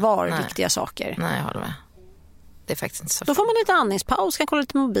allvar viktiga saker. Nej, jag håller med. Det är faktiskt inte så. Då får man lite andningspaus, kan kolla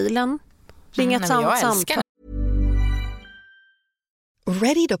lite mobilen. Ringa ett samtal.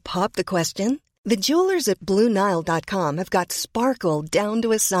 Ready to pop the question? The jewelers at BlueNile.com have got sparkle down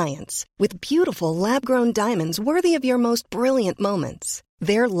to a science with beautiful lab-grown diamonds worthy of your most brilliant moments.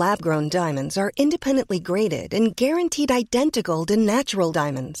 Their lab-grown diamonds are independently graded and guaranteed identical to natural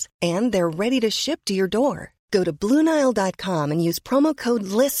diamonds, and they're ready to ship to your door. Go to BlueNile.com and use promo code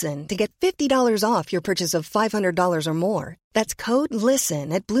LISTEN to get $50 off your purchase of $500 or more. That's code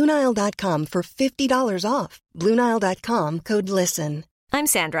LISTEN at BlueNile.com for $50 off. BlueNile.com, code LISTEN. I'm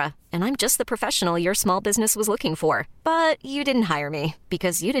Sandra, and I'm just the professional your small business was looking for. But you didn't hire me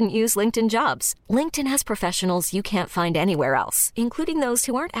because you didn't use LinkedIn Jobs. LinkedIn has professionals you can't find anywhere else, including those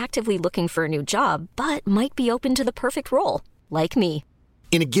who aren't actively looking for a new job, but might be open to the perfect role, like me.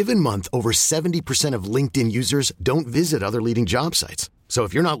 In a given month, over 70% of LinkedIn users don't visit other leading job sites. So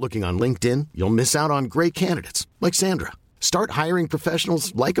if you're not looking on LinkedIn, you'll miss out on great candidates like Sandra. Start hiring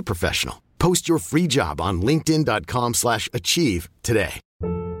professionals like a professional. Post your free job on linkedin.com/achieve today.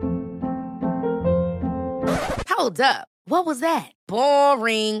 Hold up. What was that?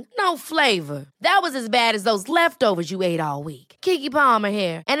 Boring. No flavor. That was as bad as those leftovers you ate all week. Keke Palmer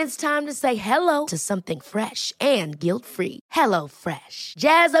here, and it's time to say hello to something fresh and guilt-free. Hello Fresh.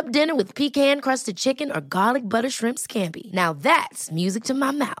 Jazz up dinner with pecan-crusted chicken or garlic butter shrimp scampi. Now that's music to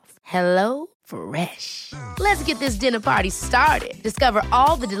my mouth. Hello Fresh. Let's get this dinner party started. Discover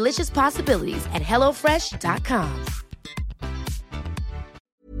all the delicious possibilities at hellofresh.com.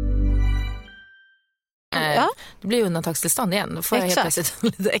 Det blir undantagstillstånd igen. Då får jag helt plötsligt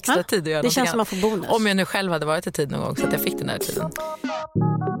lite extra tid att göra. Det känns som att man får bonus. Om jag nu själv hade varit i tid någon gång så att jag fick den här tiden.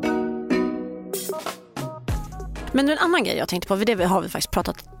 Men en annan grej jag tänkte på, det har vi faktiskt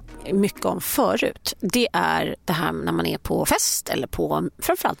pratat mycket om förut. Det är det här när man är på fest eller på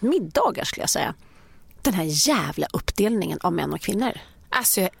framförallt middagar skulle jag säga. Den här jävla uppdelningen av män och kvinnor.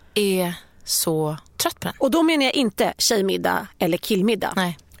 Alltså jag är så trött på den. Och då menar jag inte tjejmiddag eller killmiddag.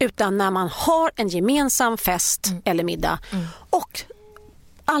 Nej. Utan när man har en gemensam fest eller middag och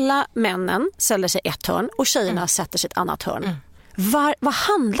alla männen ställer sig ett hörn och tjejerna sätter sig ett annat hörn. Vad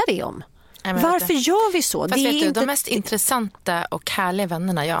handlar det om? Varför gör vi så? Fast det är inte... De mest intressanta och härliga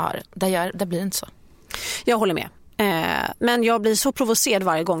vännerna jag har, där blir det inte så. Jag håller med. Men jag blir så provocerad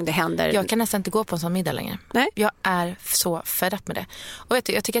varje gång det händer. Jag kan nästan inte gå på en sån middag längre. Nej. Jag är så fed up med det. Och jag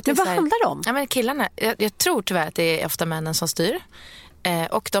tycker att det men vad handlar det om? Ja, men killarna, jag tror tyvärr att det är ofta männen som styr.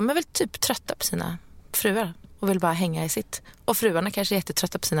 Och de är väl typ trötta på sina fruar och vill bara hänga i sitt. Och fruarna kanske är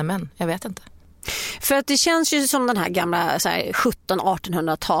jättetrötta på sina män. Jag vet inte. För att det känns ju som den här gamla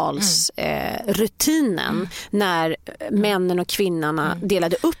 1700-1800-tals rutinen när männen och kvinnorna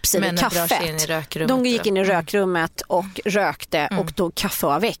delade upp sig i kaffet. De gick in i rökrummet och rökte och tog kaffe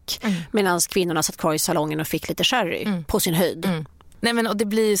och väck. Medan kvinnorna satt kvar i salongen och fick lite sherry på sin höjd. Nej, men och det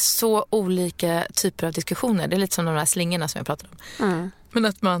blir så olika typer av diskussioner. Det är lite som de här slingorna som jag pratade om. Men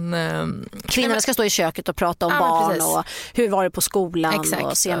att man... Kvinnorna ska stå i köket och prata om barn och hur var det på skolan. Exakt,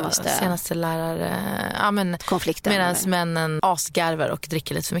 och senaste lärare konflikten. Medan männen asgarvar och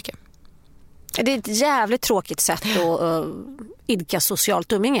dricker lite för mycket. Det är ett jävligt tråkigt sätt att idka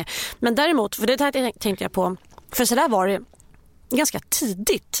socialt umgänge. Men däremot, för det här tänkte jag på, för så där var det ganska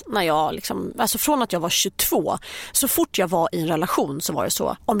tidigt när jag alltså från att jag var 22, så fort jag var i en relation så var det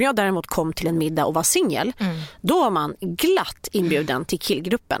så. Om jag däremot kom till en middag och var singel, då var man glatt inbjuden till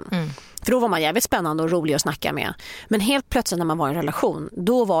killgruppen. För då var man jävligt spännande och rolig att snacka med. Men helt plötsligt när man var i en relation,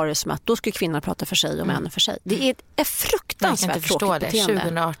 då var det som att då skulle kvinnor prata för sig och män för sig. Det är ett fruktansvärt tråkigt beteende. Jag kan inte förstå det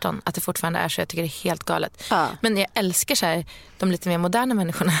 2018 att det fortfarande är så. Jag tycker det är helt galet. Ja. Men jag älskar så här, de lite mer moderna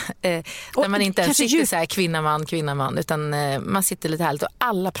människorna där man inte ens sitter så här kvinna man utan man sitter lite härligt och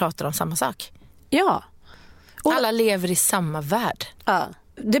alla pratar om samma sak. Ja. Och alla lever i samma värld. Ja.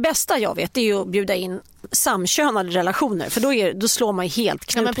 Det bästa jag vet är ju att bjuda in samkönade relationer, för då slår man ju helt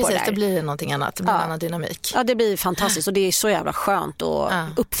knut men precis, på det där. Det blir någonting annat, det blir en annan dynamik. Ja, det blir fantastiskt och det är så jävla skönt och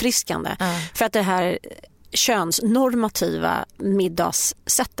uppfriskande. För att det här könsnormativa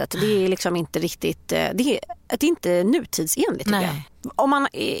middagssättet, det är liksom inte riktigt, det är inte nutidsenligt. Nej. Om man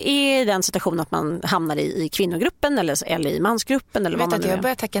är i den situationen att man hamnar i kvinnogruppen eller i mansgruppen eller vad man nu är. Jag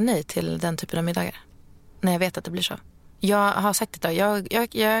börjar tacka nej till den typen av middagar när jag vet att det blir så. Jag har sagt det då,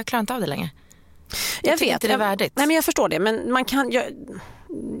 jag klarar inte av det längre. Jag vet inte det är värdigt. Nej, men jag förstår det, men man kan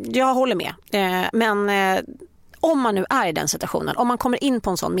jag håller med. Men om man nu är i den situationen, om man kommer in på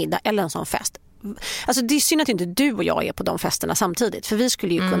en sån middag eller en sån fest. Alltså det är synd att inte du och jag är på de festerna samtidigt, för vi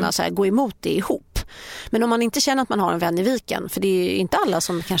skulle ju kunna så här, gå emot det ihop. Men om man inte känner att man har en vän i viken, för det är ju inte alla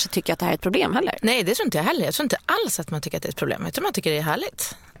som kanske tycker att det här är ett problem heller. Nej, det tror inte jag heller. Jag tror inte alls att man tycker att det är ett problem. Jag tror man tycker det är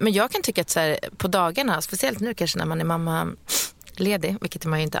härligt. Men jag kan tycka att så här, på dagarna, speciellt nu kanske när man är mammaledig, vilket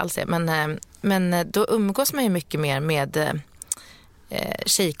man ju inte alls är, men då umgås man ju mycket mer med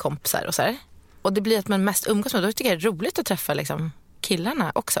tjejkompisar och så här. Och det blir att man mest umgås med, då tycker jag det är roligt att träffa liksom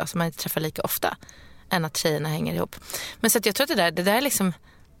killarna också, som man inte träffar lika ofta än att tjejerna hänger ihop. Men så att jag tror att det där är liksom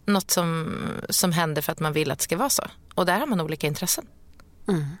något som händer för att man vill att det ska vara så. Och där har man olika intressen.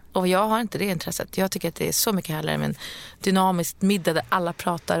 Och jag har inte det intresset. Jag tycker att det är så mycket härligare med en dynamisk middag där alla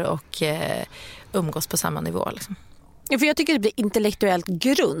pratar och umgås på samma nivå liksom. Ja, för jag tycker det blir intellektuellt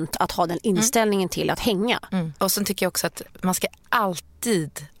grunt att ha den inställningen till att hänga. Och sen tycker jag också att man ska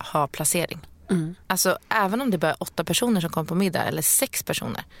alltid ha placering. Alltså även om det bara är 8 personer som kommer på middag eller 6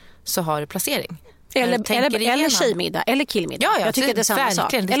 personer, så har du placering. Eller tjejmiddag eller killmiddag. Ja, jag tycker det är samma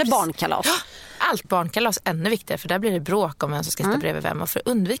sak. Eller barnkalas. Ja, allt barnkalas är ännu viktigare, för där blir det bråk om vem som ska sitta bredvid vem, och för att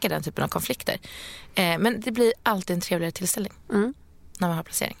undvika den typen av konflikter. Men det blir alltid en trevligare tillställning när man har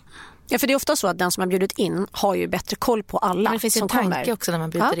placering. Ja, för det är ofta så att den som har bjudit in har ju bättre koll på alla. Men det finns som en tanke kommer. också när man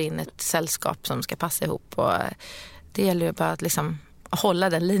bjuder in ett sällskap som ska passa ihop, och det gäller ju bara att liksom hålla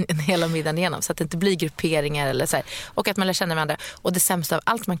den linjen hela middagen igenom, så att det inte blir grupperingar eller så här. Och att man lär känna varandra. Och det sämsta av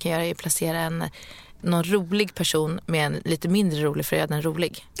allt man kan göra är att placera någon rolig person med en lite mindre rolig för att göra den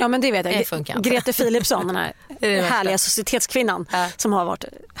rolig. Ja, men det vet jag. Det funkar inte. Grete Philipsson, den här härliga societetskvinnan som har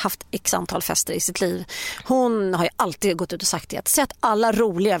haft x antal fester i sitt liv. Hon har ju alltid gått ut och sagt det, att sätt alla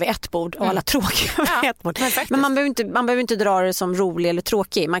roliga vid ett bord och alla tråkiga vid ett bord. Men man behöver inte dra det som rolig eller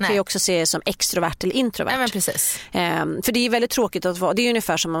tråkig. Man kan ju också se det som extrovert eller introvert. Ja, men precis. För det är väldigt tråkigt att vara. Det är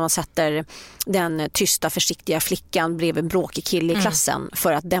ungefär som om man sätter den tysta, försiktiga flickan bredvid en bråkig kille i klassen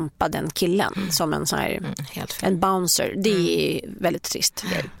för att dämpa den killen som en en bouncer. Det är väldigt trist.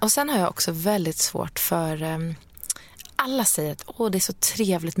 Och sen har jag också väldigt svårt för alla säger att det är så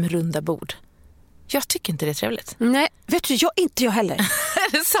trevligt med runda bord. Jag tycker inte det är trevligt. Nej, vet du, inte jag heller.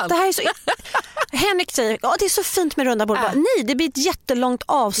 Är det sant? Det här är så... Henrik säger, det är så fint med runda bord. Nej, det blir ett jättelångt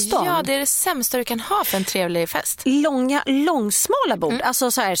avstånd. Ja, det är det sämsta du kan ha för en trevlig fest. Långsmala bord.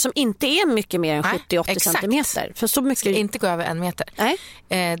 Alltså så här, som inte är mycket mer än 70-80 centimeter. För så mycket... Ska inte gå över 1 meter. Nej.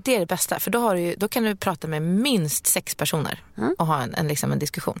 Det är det bästa. För då kan du prata med minst 6 personer och ha en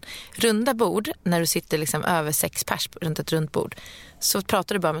diskussion. Runda bord, när du sitter liksom över 6 pers runt ett runt bord, så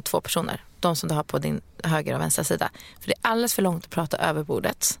pratar du bara med 2 personer. De som du har på din höger och vänstra sida. För det är alldeles för långt att prata över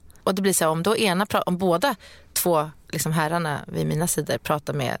bordet. Och det blir så här, om båda 2 liksom herrarna vid mina sidor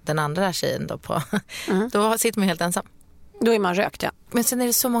pratar med den andra tjejen då då sitter man helt ensam. Då är man rökt, ja. Men sen är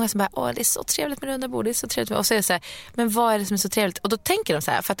det så många som bara, det är så trevligt med runda bord, det är så trevligt. Och så är det så här, men vad är det som är så trevligt? Och då tänker de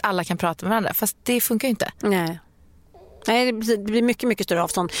så här, för att alla kan prata med varandra. Fast det funkar ju inte. Nej, det blir mycket, mycket större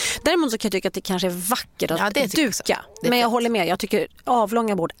avstånd. Däremot så kan jag tycka att det kanske är vackert att duka. Men jag håller med, jag tycker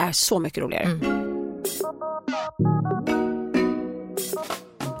avlånga bord är så mycket roligare.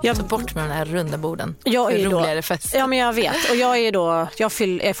 Jag tar bort med de här runda borden. Jag är roligare fest. Ja, men jag vet. Och jag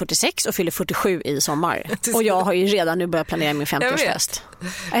är 46 och fyller 47 i sommar. Och jag har ju redan nu börjat planera min 50-årsfest.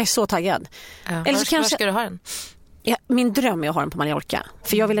 Jag är så taggad. Ja, var ska du ha den? Ja, min dröm är att ha den på Mallorca.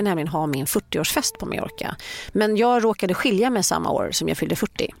 För jag ville nämligen ha min 40-årsfest på Mallorca. Men jag råkade skilja mig samma år som jag fyllde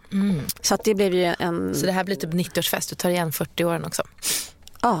 40. Så att det blev ju Så det här blir typ 90-årsfest. Du tar igen 40-åren också.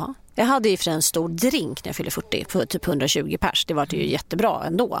 Ja, jag hade ju för en stor drink när jag fyllde 40 för typ 120 pers. Det var ju jättebra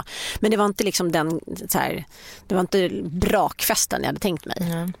ändå. Men det var inte liksom det var inte brakfesten jag hade tänkt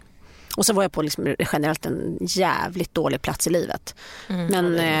mig. Och så var jag på liksom generellt en jävligt dålig plats i livet.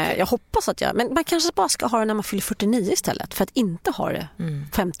 Men jag hoppas att men man kanske bara ska ha det när man fyller 49 istället. För att inte ha det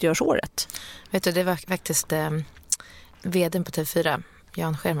 50-årsåret. Vet du, det var faktiskt vdn på TV4,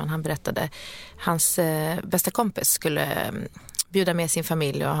 Jan Scherman, han berättade. Hans bästa kompis skulle bjuda med sin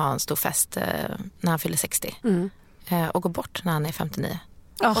familj och ha en stor fest när han fyller 60. Och gå bort när han är 59.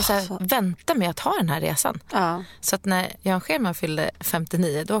 Och så här, vänta med att ha den här resan. Så att när Jan Scherman fyllde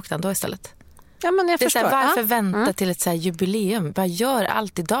 59, då åkte han då istället. Ja, men jag det är förstår. Så här, varför vänta till ett så här jubileum? Bara gör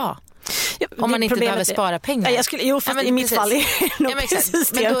allt idag. Ja, om man inte behöver spara pengar. I mitt fall är det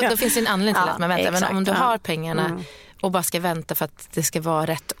precis det. Men då finns det en anledning till att man väntar. Exakt, men om du har pengarna och bara ska vänta för att det ska vara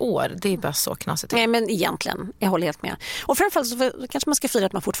rätt år, det är bara så knasigt. Nej, men egentligen, jag håller helt med. Och framförallt så kanske man ska fira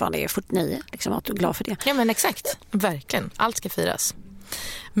att man fortfarande är 49, liksom, att du är glad för det. Ja, men exakt. Verkligen. Allt ska firas.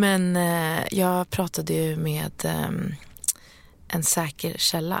 Men jag pratade ju med en säker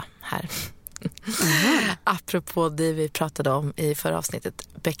källa här. Apropå det vi pratade om i förra avsnittet,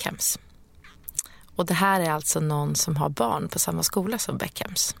 Beckhams. Och det här är alltså någon som har barn på samma skola som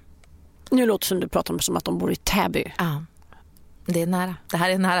Beckhams. Nu låter det som du pratar om som att de bor i Täby. Ja, det är nära. Det här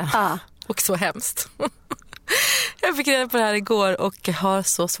är nära. Och så hemskt. Jag fick reda på det här igår och har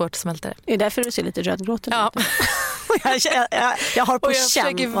så svårt att smälta det. Det är därför du ser lite rödgråten. Ja. jag har på och jag känn.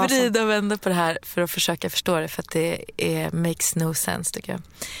 försöker vrida och vända på det här för att försöka förstå det, för att det makes no sense, tycker jag.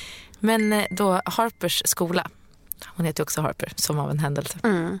 Men då Harpers skola, hon heter också Harper, som av en händelse.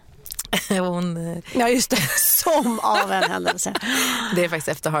 Ja, just det, som av en händelse. Det är faktiskt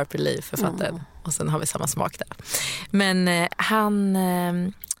efter Harper Lee, författaren. Och sen har vi samma smak där. Men han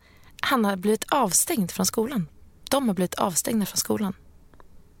har blivit avstängd från skolan. De har blivit avstängda från skolan.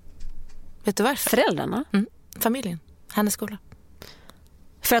 Vet du varför? Föräldrarna? Familjen, hennes skola.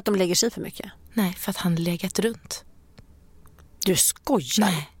 För att de lägger sig för mycket? Nej, för att han legat runt. Du skojar?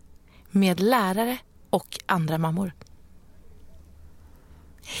 Nej. Med lärare och andra mammor.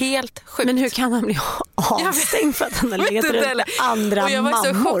 Helt sjukt. Men hur kan han bli avstängd för att han har legat runt med andra mammor? Och jag var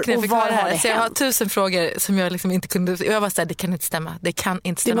så chockad när jag fick höra det här. Så jag har 1000 frågor som jag liksom inte kunde... Och jag var så här, det kan inte stämma. Det kan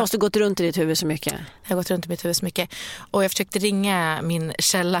inte stämma. Det måste gått runt i ditt huvud så mycket. Jag har gått runt i mitt huvud så mycket. Och jag försökte ringa min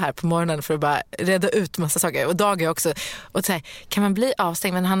källa här på morgonen för att bara reda ut massa saker. Och Dag också. Och så här, kan man bli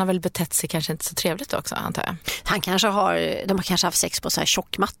avstängd? Men han har väl betett sig kanske inte så trevligt också, antar jag. Han kanske de har kanske haft sex på så här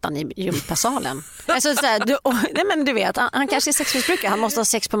tjockmattan i gympasalen. Alltså så här, nej, men du vet, han kanske är sexmissbrukare. Han måste ha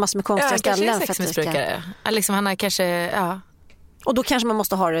sex på massor med konstiga ställen. För sexmissbrukare. Liksom, han har kanske, ja. Och då kanske man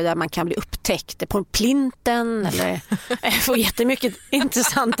måste ha det där man kan bli upptäckt på plinten eller få jättemycket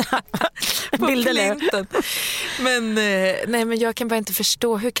intressanta bilder. Men nej, men jag kan bara inte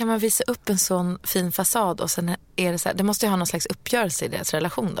förstå, hur kan man visa upp en sån fin fasad och sen är det så här, det måste ju ha någon slags uppgörelse i deras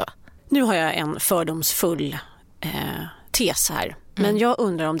relation då. Nu har jag en fördomsfull tes här. Men jag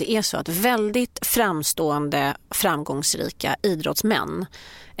undrar om det är så att väldigt framstående, framgångsrika idrottsmän,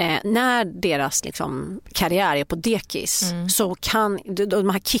 när deras liksom karriär är på dekis, så kan de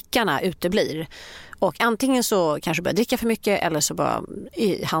här kickarna uteblir. Och antingen så kanske börjar dricka för mycket, eller så bara,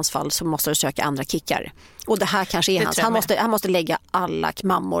 i hans fall så måste du söka andra kickar. Och det här kanske är han måste lägga alla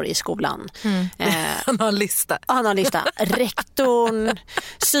mammor i skolan. Han har en lista. Han har en lista. Rektorn,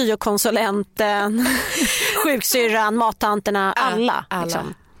 syokonsulenten, sjuksyrran, mattanterna, alla.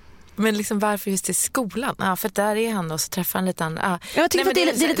 Liksom. Men liksom varför just i skolan? Ja, för där är han och så träffar han lite andra. Jag tycker det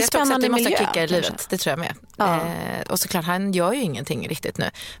är lite spännande miljö. Det måste kicka i livet, det tror jag med. Och såklart, han gör ju ingenting riktigt nu.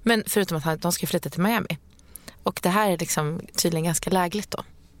 Men förutom att de ska flytta till Miami. Och det här är liksom tydligen ganska lägligt då.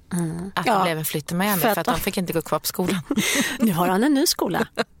 Att det blev en flytt till Miami för att de fick inte gå kvar på skolan. Nu har han en ny skola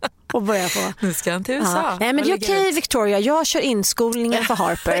och börja på. Nu ska han till USA. Nej, men det är okej, Victoria. Jag kör inskolningen för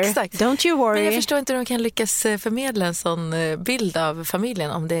Harper. Exakt. Don't you worry. Men jag förstår inte hur de kan lyckas förmedla en sån bild av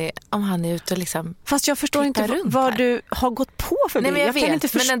familjen om han är ute och liksom. Fast jag förstår inte vad du har gått på för bild. Nej, men jag kan inte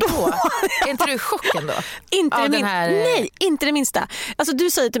förstå. Men ändå. Är inte du i chocken då? Nej, inte det minsta. Alltså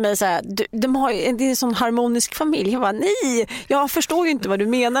du säger till mig så här, det är en sån harmonisk familj. Jag bara, nej, jag förstår ju inte vad du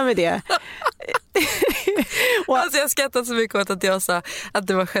menar med det. Alltså jag skrattat så mycket åt att jag sa att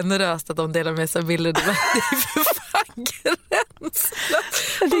det var generöst att de delade med sig bilder. Det är för fan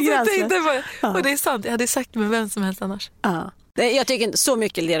gränslöst. Och det är sant, jag hade sagt med vem som helst annars. Ja. Jag tycker inte så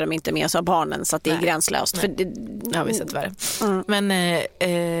mycket delar de inte med sig av barnen, så att det är gränslöst. För det har vi sett värre. Men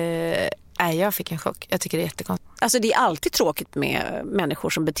jag fick en chock. Jag tycker det är jättekonstigt. Alltså det är alltid tråkigt med människor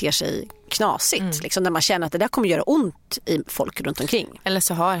som beter sig knasigt. Liksom, när man känner att det där kommer göra ont i folk runt omkring. Eller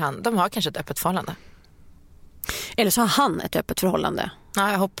så har de har kanske ett öppet förhållande. Eller så har han ett öppet förhållande.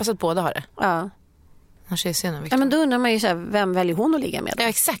 Ja, jag hoppas att båda har det. Ja. Ja, men då undrar man ju så här, vem väljer hon att ligga med? Ja,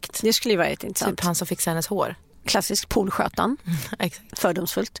 exakt. Det skulle ju vara intressant. Typ han som fixar hennes hår. Klassisk poolskötan. Exakt.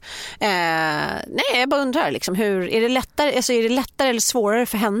 Fördomsfullt. Nej, jag bara undrar liksom, är det lättare eller svårare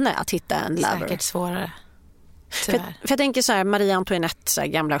för henne att hitta en lover? Säkert svårare. För jag tänker så här, Marie Antoinette, så här,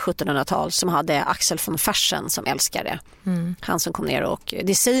 gamla 1700-tal, som hade Axel von Fersen som älskare. Han som kom ner, och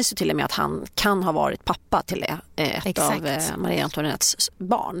det sägs ju till och med att han kan ha varit pappa till ett av Marie Antoinettes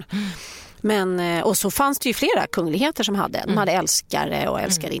barn. Men, och så fanns det ju flera kungligheter som de hade älskare och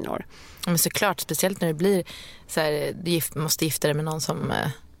älskarinnor. Men såklart, speciellt när det blir så här, du måste gifta dig med någon som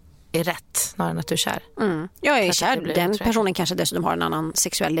är rätt snarare än att du är kär. Jag är kär. Den personen kanske dessutom har en annan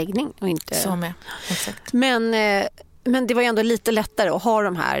sexuell läggning. Och inte... Så med, exakt. Men det var ju ändå lite lättare att ha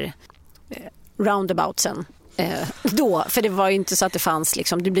de här roundaboutsen då. För det var ju inte så att det fanns,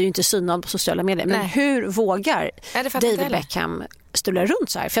 liksom, det blir ju inte synad på sociala medier. Men hur vågar David Beckham stulla runt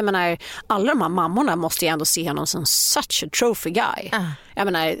så här? För jag menar, alla de här mammorna måste ju ändå se honom som such a trophy guy. Jag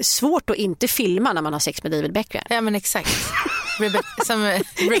menar, svårt att inte filma när man har sex med David Beckham. Ja, men exakt. Som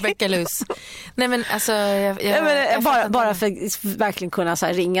Rebecca Luz. Nej, men alltså bara för att verkligen kunna så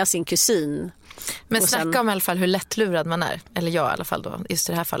här, ringa sin kusin. Men snacka om i alla fall hur lättlurad man är. Eller jag i alla fall då, just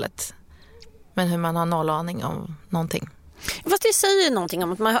i det här fallet. Men hur man har noll aning om någonting. Fast det säger någonting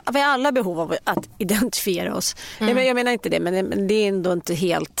om att vi har alla behov av att identifiera oss. Jag menar inte det, men det är ändå inte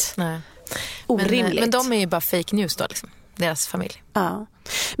helt orimligt. Men de är ju bara fake news då, liksom. Deras familj. Ja.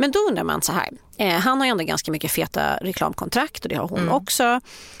 Men då undrar man så här. Han har ju ändå ganska mycket feta reklamkontrakt och det har hon också.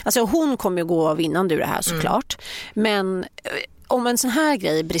 Alltså hon kommer ju gå vinnande ur det här såklart. Men om en sån här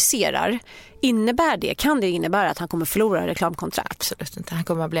grej briserar, kan det innebära att han kommer förlora reklamkontrakt? Absolut inte. Han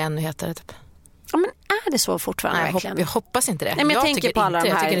kommer att bli ännu hetare typ. Ja, men är det så fortfarande verkligen? Jag hoppas inte det. Nej, men jag tänker på alla de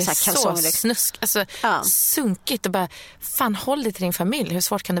här, jag tycker det är så snusk. Alltså, sunkigt och bara, fan, håll dig till din familj. Hur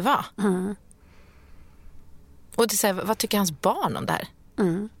svårt kan det vara? Och det är så här, vad tycker hans barn om det här?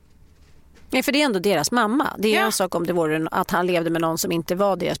 Nej, för det är ändå deras mamma. Det är en sak om det vore att han levde med någon som inte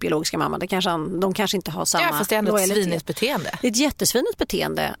var deras biologiska mamma. De kanske inte har samma. Ja, fast det är ändå ett svinigt beteende. Det är ett jättesvinigt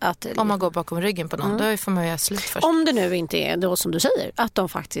beteende. Om man går bakom ryggen på någon, då får man göra slut först. Om det nu inte är då som du säger, att de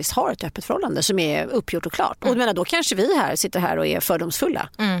faktiskt har ett öppet förhållande som är uppgjort och klart. Och då kanske vi sitter här och är fördomsfulla.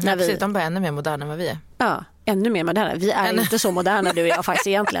 Precis, de är ännu mer moderna än vad vi är. Ja, ännu mer moderna. Vi är inte så moderna, du och jag faktiskt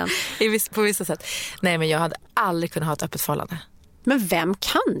egentligen. På vissa sätt. Nej, men jag hade aldrig kunnat ha ett öppet förhållande. Men vem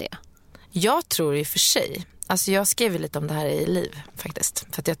kan det? Jag tror i och för sig, alltså jag skrev lite om det här i Liv faktiskt,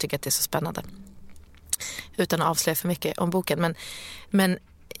 för att jag tycker att det är så spännande. Utan att avslöja för mycket om boken. Men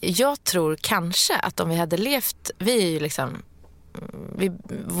jag tror kanske att om vi hade levt, vi är ju liksom, vi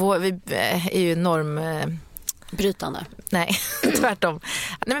är ju brytande. Nej, tvärtom.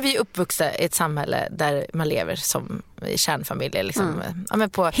 Nej, men vi är uppvuxna i ett samhälle där man lever som i kärnfamiljer. Liksom,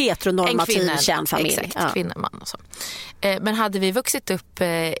 på heteronormativ kärnfamilj. Exakt, kvinna, man och så. Men hade vi vuxit upp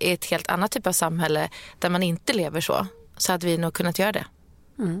i ett helt annat typ av samhälle där man inte lever så hade vi nog kunnat göra det.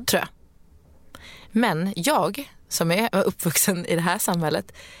 Tror jag. Men jag, som är uppvuxen i det här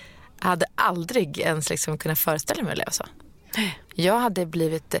samhället, hade aldrig ens liksom kunnat föreställa mig att leva så. Jag hade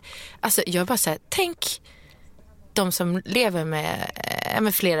blivit... Alltså, jag bara säger, tänk... De som lever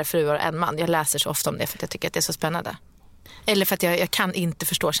med flera fruar och en man. Jag läser så ofta om det för att jag tycker att det är så spännande. Eller för att jag kan inte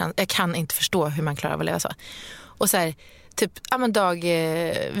förstå hur man klarar av att leva så. Och så här, typ,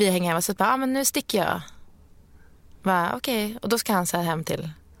 vi hänger hemma så bara, men nu sticker jag. Okej. Och då ska han så här hem till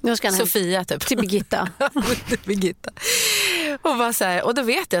Sofia typ. Till Birgitta. Birgitta. Och bara så här, och då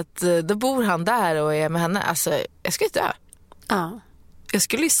vet jag att då bor han där och är med henne. Alltså, jag skulle dö. Ja. Jag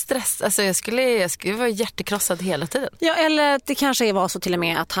skulle ju stressa, alltså jag skulle vara hjärtekrossad hela tiden. Ja, eller det kanske var så till och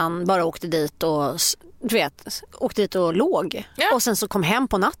med att han bara åkte dit och låg. Ja. Och sen så kom hem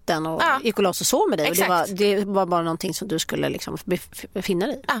på natten och gick och lås och sov med dig. Exakt. Och det var bara någonting som du skulle liksom befinna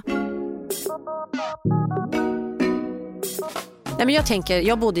dig i. Ja. Nej, men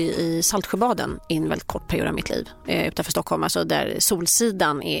jag bodde i Saltsjöbaden i en väldigt kort period av mitt liv utanför Stockholm, alltså där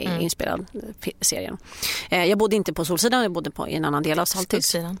Solsidan är inspelad serien. Jag bodde inte på Solsidan, jag bodde i en annan del av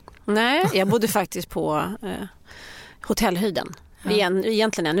Saltis. Nej, jag bodde faktiskt på Hotellhöjden. Ja.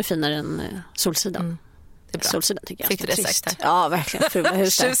 Egentligen ännu finare än Solsidan. Solsidan tycker jag. Fick du det sagt? Ja, verkligen. Fula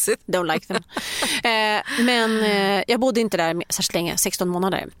hus don't like them. Men jag bodde inte där särskilt länge, 16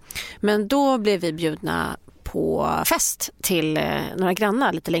 månader. Men då blev vi bjudna på fest till några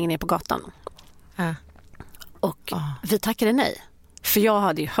grannar lite längre ner på gatan. Och vi tackade nej. För jag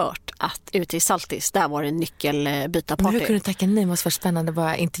hade ju hört att ute i Saltis, där var det nyckelbytarparty. Men hur kunde du tacka nej? Det måste vara spännande att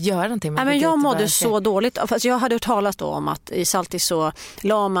bara inte göra någonting. Men jag mådde så dåligt. Fast jag hade hört talas då om att i Saltis så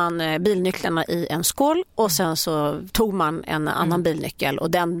la man bilnycklarna i en skål och sen så tog man en annan bilnyckel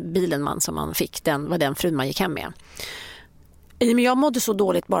och den bilen som man fick, den var den frun man gick hem med. Men jag mådde så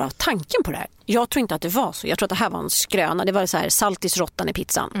dåligt bara av tanken på det här. Jag tror inte att det var så. Jag tror att det här var en skröna. Det var så här Saltis-råttan i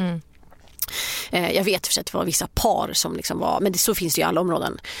pizzan. Jag vet för sig att det var vissa par som liksom var, men så finns det ju i alla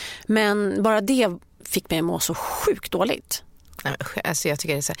områden. Men bara det fick mig att må så sjukt dåligt. Alltså jag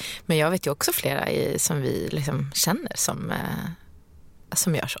tycker det är så. Men jag vet ju också flera som vi liksom känner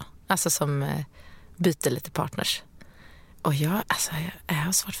som gör så. Alltså som byter lite partners. Och jag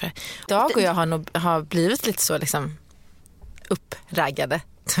har svårt för det. Dag och jag har blivit lite så liksom uppraggade.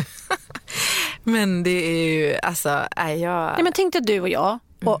 Men det är ju Nej, men tänk dig du och jag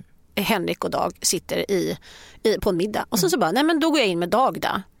och Henrik och Dag sitter på en middag. Och sen så bara, nej men då går jag in med Dag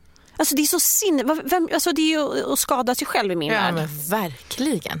där. Alltså det är så alltså det är ju att skada sig själv i min värld. Men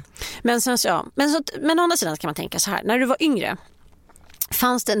verkligen. Men å andra sidan kan man tänka så här, när du var yngre,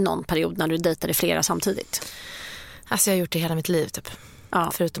 fanns det någon period när du dejtade flera samtidigt? Alltså jag har gjort det hela mitt liv typ.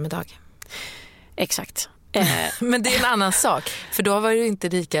 Ja. Förutom idag. Exakt. Men det är en annan sak. För då var det ju inte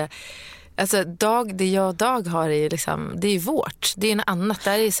lika... Alltså det jag och Dag har är ju liksom, det är ju vårt. Det är en annat.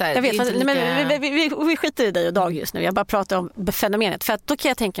 Där är så här, jag vet, fast, lika... men vi skiter i dig och Dag just nu. Jag bara pratar om fenomenet. För att då kan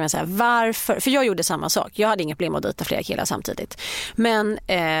jag tänka mig så här, varför? För jag gjorde samma sak. Jag hade inga problem att dejta flera killar samtidigt. Men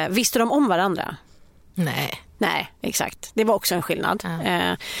visste de om varandra? Nej, exakt. Det var också en skillnad.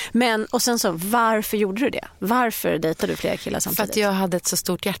 Men, och sen så, varför gjorde du det? Varför dejtade du flera killar samtidigt? För att jag hade ett så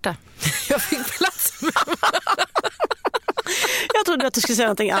stort hjärta. Jag fick plats med Jag trodde att du skulle säga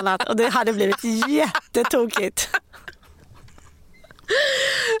någonting annat och det hade blivit jättetokigt.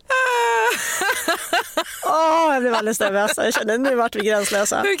 Jag blev alldeles nervös. Jag kände nu vart vi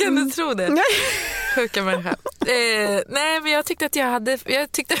gränslösa. Hur kan du tro det? Sjuka människa. Nej, men jag tyckte att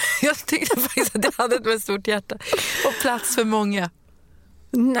jag tyckte faktiskt att jag hade ett stort hjärta och plats för många.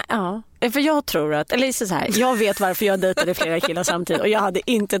 Nej, ja. För jag tror att, eller så här, jag vet varför jag dejtade flera killar samtidigt och jag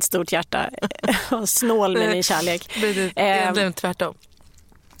hade inte ett stort hjärta och snål med min kärlek. Det blev tvärtom.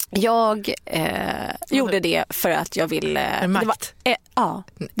 Jag gjorde det för att jag ville... Makt?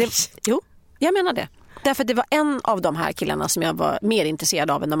 Jo, jag menar det. Därför att det var en av de här killarna som jag var mer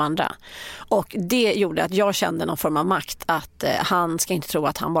intresserad av än de andra. Och det gjorde att jag kände någon form av makt att han ska inte tro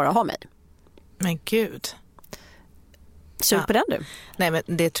att han bara har mig. Men gud... Super den du? Nej, men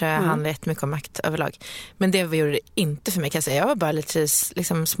det tror jag handlar jättemycket om makt överlag. Men det gjorde det inte för mig, kan jag säga. Jag var bara lite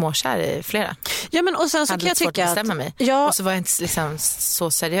liksom småkär i flera. Ja, men och sen så kan jag tycka att mig. Och så var jag inte liksom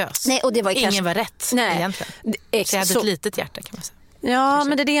så seriös. Nej, och det var ingen var rätt egentligen. Så jag hade ett litet hjärta, kan man säga. Ja, kanske.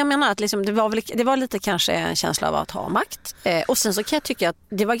 Men det är det jag menar. Att liksom, det var lite kanske en känsla av att ha makt. Och sen så kan jag tycka att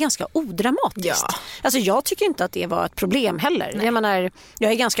det var ganska odramatiskt. Ja. Alltså jag tycker inte att det var ett problem heller. Jag menar,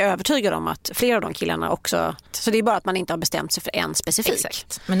 jag är ganska övertygad om att flera av de killarna också... Så det är bara att man inte har bestämt sig för en specifik.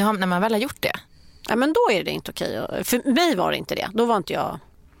 Exakt. Men när man väl har gjort det... Ja, men då är det inte okej. För mig var det inte det. Då var inte jag...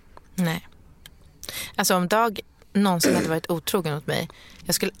 Nej. Alltså om Dag någonsin hade varit otrogen mot mig,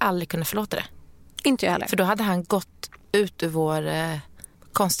 jag skulle aldrig kunna förlåta det. Inte jag heller. För då hade han gått ut ur vår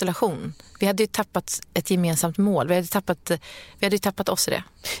konstellation. Vi hade ju tappat ett gemensamt mål. Vi hade ju tappat oss i det.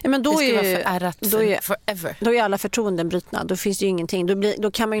 Ja, men då forever. Då är alla förtroenden brutna. Då finns det ju ingenting.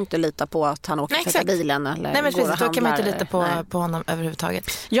 Då kan man ju inte lita på att han åker till bilen eller Nej, men går och handlar. Då kan man inte lita på honom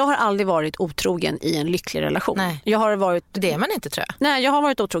överhuvudtaget. Jag har aldrig varit otrogen i en lycklig relation. Nej. Det är man inte, tror jag. Nej, jag har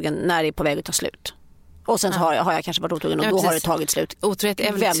varit otrogen när det är på väg att ta slut. Och sen så har jag kanske varit otrogen och då har det tagit slut. Otrohet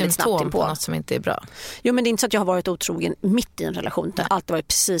är väl ett symptom på något som inte är bra. Jo, men det är inte så att jag har varit otrogen mitt i en relation. Det har alltid varit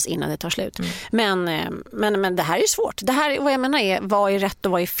precis innan det tar slut. Men det här är svårt. Det här, vad jag menar är, vad är rätt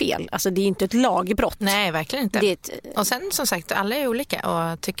och vad är fel? Alltså det är inte ett lagbrott. Nej, verkligen inte. Och sen som sagt, alla är olika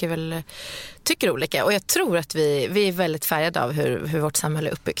och tycker olika. Och jag tror att vi är väldigt färgade av hur vårt samhälle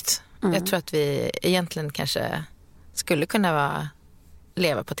är uppbyggt. Jag tror att vi egentligen kanske skulle kunna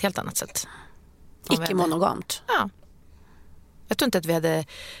leva på ett helt annat sätt. Icke-monogamt. Ja. Jag tror inte att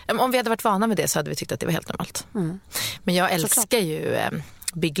om vi hade varit vana med det så hade vi tyckt att det var helt normalt. Men jag älskar ju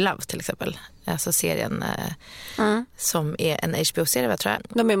Big Love till exempel. Alltså serien som är en HBO-serie, tror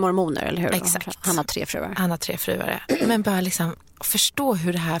jag. De är mormoner, eller hur? Exakt. Han har 3 fruar. Men bara liksom förstå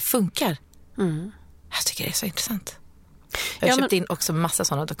hur det här funkar. Jag tycker det är så intressant. Jag har köpt in också massa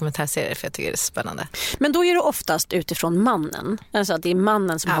sådana dokumentärserier för jag tycker det är spännande. Men då är det oftast utifrån mannen. Alltså att det är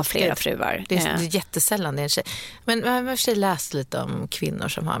mannen som har flera fruar. Det är jättesällan det är en tjej. Men jag har för sig läst lite om kvinnor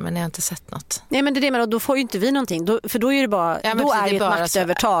som har, men jag har inte sett något. Nej, men det är det, men då får ju inte vi någonting. För då är det bara, då är det ett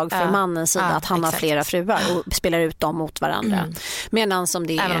maktövertag för mannens sida att han har flera fruar och spelar ut dem mot varandra. Medan som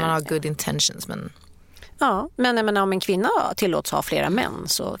det är... Även om man har good intentions, men... Ja, men om en kvinna tillåts ha flera män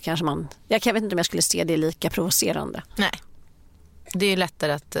så kanske man... Jag vet inte om jag skulle se det lika provocerande. Nej. Det är ju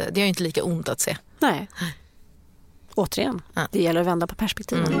lättare att... Det är ju inte lika ont att se. Nej. Återigen, det gäller att vända på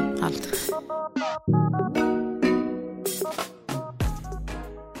perspektiven. Allt.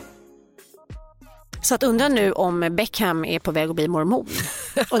 Så att undra nu om Beckham är på väg att bli mormon.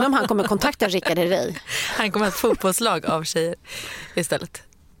 Och om han kommer kontakta Rickard Herrey. Han kommer att få fotbollslag av tjejer istället.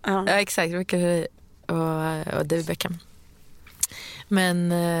 Ja, exakt. Rickard Herrey och David Beckham.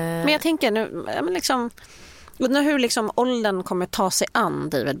 Men jag tänker nu, liksom, hur liksom åldern kommer ta sig an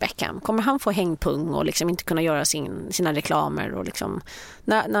David Beckham. Kommer han få hängpung och liksom inte kunna göra sina reklamer och liksom,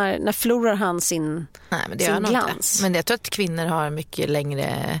 när förlorar han sin glans? Men jag tror att kvinnor har mycket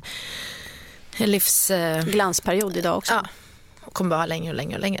längre glansperiod idag också. Ja, och kommer bara längre och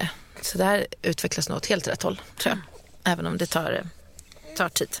längre och längre. Så där utvecklas något helt rätt håll, tror jag. Även om det tar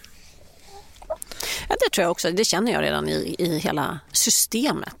tid. Ja, det tror jag också. Det känner jag redan i hela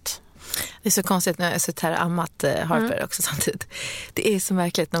systemet. Det är så konstigt när jag sitter här och ammat Harper också samtidigt. Det är så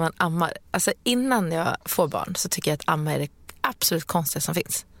märkligt när man ammar. Alltså innan jag får barn så tycker jag att amma är det absolut konstigaste som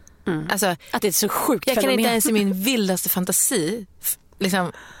finns. Alltså, att det är så sjukt jag fenomen. kan inte ens i min vildaste fantasi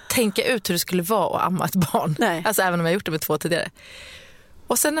liksom tänka ut hur det skulle vara att amma ett barn. Nej. Alltså även om jag gjort det med 2 tidigare.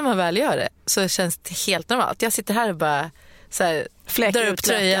 Och sen när man väl gör det så känns det helt normalt. Jag sitter här och bara så här, drar upp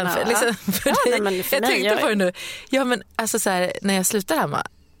tröjan. Jag tänkte på det nu. Ja, men alltså så här, när jag slutar amma,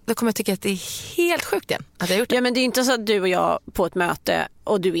 då kommer jag tycka att det är helt sjukt igen att jag gjort det. Ja, men det är inte så att du och jag på ett möte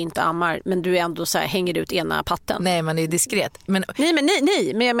och du inte ammar, men du är ändå så här, hänger ut ena patten. Nej, man är diskret. Men... Nej,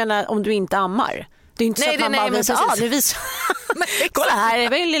 men jag menar om du inte ammar. Det är inte så att man bara visar, nu visar. Kolla här, det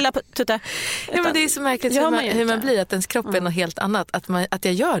var en lilla tutte. Ja, men det är så märkligt hur man blir, att ens kropp är något helt annat. Att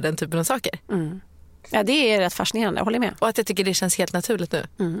jag gör den typen av saker. Ja, det är rätt fascinerande, jag håller med. Och att jag tycker det känns helt naturligt nu.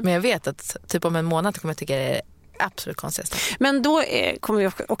 Men jag vet att typ om en månad kommer jag tycka det är absolut konstigt. Men då kommer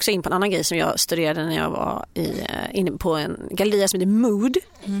vi också in på en annan grej som jag studerade när jag var inne på en galleria som heter Mood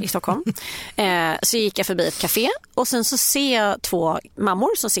i Stockholm. Så gick jag förbi ett café och sen så ser jag 2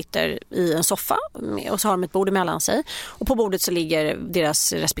 mammor som sitter i en soffa och så har de ett bord emellan sig. Och på bordet så ligger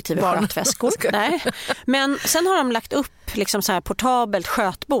deras respektive skötväskor. Nej. Men sen har de lagt upp liksom så här portabelt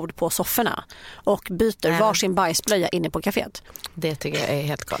skötbord på sofforna och byter varsin bajsblöja inne på kaféet. Det tycker jag är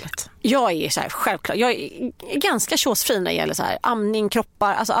helt galet. Jag är så här, självklart, jag är ganska tjåsfri när det gäller så här, amning,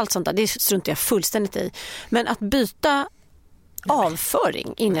 kroppar, alltså allt sånt där, det struntar jag fullständigt i. Men att byta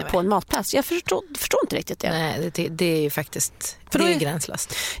avföring inne på en matplats, jag förstår inte riktigt det. Nej, det är ju faktiskt, för det är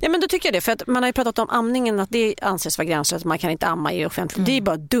gränslöst. Ja, men då tycker jag det, för att man har ju pratat om amningen, att det anses vara gränslöst, man kan inte amma i offentligt. Det är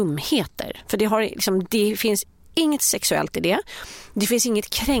bara dumheter, för det finns inget sexuellt i det. Det finns inget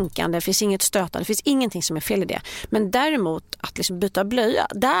kränkande, det finns inget stötande, det finns ingenting som är fel i det. Men däremot att liksom byta blöja,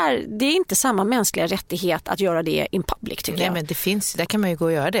 det är inte samma mänskliga rättighet att göra det in public, tycker jag. Men det finns, där kan man ju gå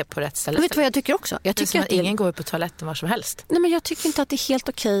och göra det på rätt ställe. Vet du vad jag tycker också? Jag tycker att ingen går på toaletten var som helst. Nej, men jag tycker inte att det är helt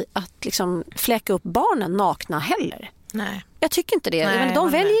okej att liksom fläka upp barnen nakna heller. Nej. Jag tycker inte det. Nej, de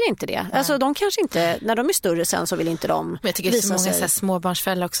väljer inte det. Alltså, de kanske inte, när de är större sen så vill inte de. Men jag tycker det är så många så här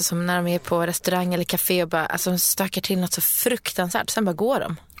småbarnsföräldrar också som när de är på restaurang eller café och bara, alltså, de stökar till något så fruktansvärt. Sen bara går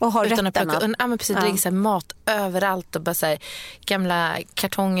de. Och har utan rätten att plocka, men precis, det ligger så här mat överallt och bara så här, gamla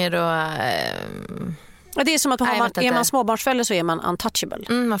kartonger och... Ja, det är som att är man småbarnsförälder så är man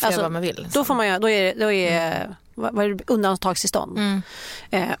untouchable. Man får göra vad man vill. Liksom. Då får man, då är vad är det, undantagstillstånd.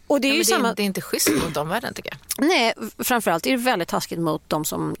 Och det är ju samma... det är inte schysst mot dem världen, tycker jag. Nej, framförallt är det väldigt taskigt mot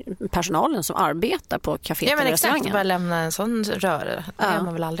personalen som arbetar på kaféet eller restaurangen. Exakt, bara lämna en sån röra. Det gör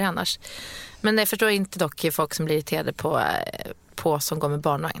man väl aldrig annars. Men jag förstår inte dock folk som blir irriterade på som går med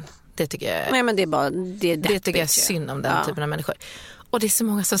barnvagn. Det tycker jag... Nej, men det är bara... Det tycker jag är synd om den typen av människor. Och det är så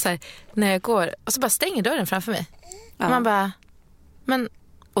många som så här, när jag går och så bara stänger dörren framför mig. Och man bara... Men...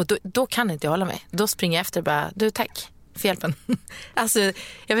 Och då kan inte jag hålla mig. Då springer jag efter och bara, du, tack för hjälpen. Alltså,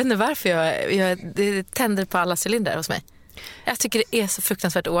 jag vet inte varför det tänder på alla cylindrar hos mig. Jag tycker det är så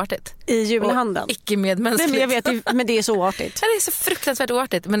fruktansvärt oartigt. I julhandeln. Icke medmänskligt. Nej, men jag vet, men det är så oartigt. Ja, det är så fruktansvärt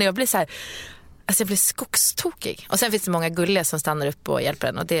oartigt. Men jag blir så här, alltså jag blir skogstokig. Och sen finns det många gulliga som stannar upp och hjälper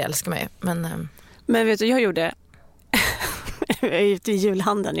en. Och det älskar man ju. Men vet du, jag gjorde... Jag är ute i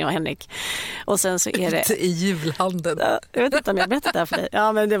julhandeln, jag och Henrik. Och sen så är det... Ute i julhandeln? Jag vet inte om jag berättade det här för dig.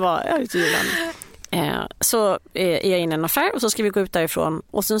 Ja, men det var jag ute i julhandeln. Så är jag inne i en affär och så ska vi gå ut därifrån.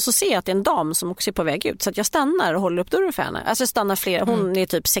 Och sen så ser jag att det är en dam som också är på väg ut. Så att jag stannar och håller upp dörren för henne. Alltså jag stannar flera, hon är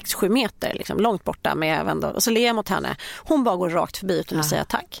typ 6-7 meter liksom, långt borta med vändor. Och så ler jag mot henne. Hon bara går rakt förbi utan att säga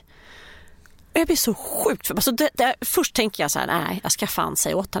tack. Jag blir så sjukt för. Alltså först tänker jag så här, nej, jag ska fan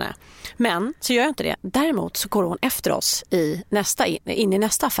säga åt henne. Men så gör jag inte det. Däremot så går hon efter oss in i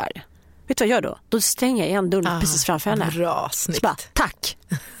nästa affär. Vet du vad jag gör då? Då stänger jag igen dörren precis framför henne. Bra, snyggt. Så bara, tack.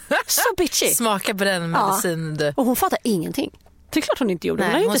 Så bitchy. Smaka på den medicin. Ja. Och hon fattar ingenting. Det är klart hon inte gjorde.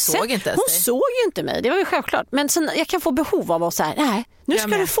 Nej, hon såg ju inte mig. Det var ju självklart. Men sen jag kan få behov av att säga, nej, nu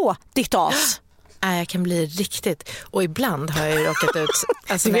ska du få ditt as. Jag kan bli riktigt. Och ibland har jag ju råkat ut...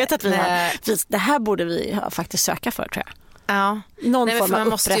 Alltså, du vet att det här borde vi faktiskt söka för, tror jag. Ja. Någon form av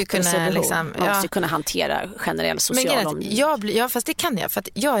upprättelsebehov. Man måste kunna hantera generell social omgivning. Fast det kan jag. För att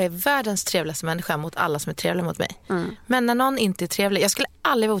jag är världens trevligaste människa mot alla som är trevliga mot mig. Men när någon inte är trevlig... Jag skulle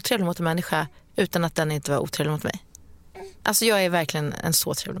aldrig vara otrevlig mot en människa utan att den inte var otrevlig mot mig. Alltså jag är verkligen en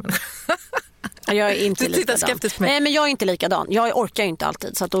så trevlig människa. Jag är inte likadan. Nej, men jag är inte likadan. Jag orkar ju inte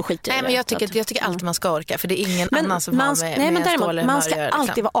alltid, så att då skiter jag i det. Men jag tycker alltid man ska orka, för det är ingen annan som har med men däremot, man ska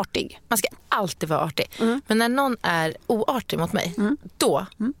alltid vara artig. Man ska alltid vara artig. Men när någon är oartig mot mig, då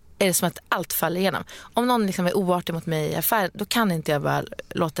är det som att allt faller igenom. Om någon liksom är oartig mot mig i affären, då kan inte jag bara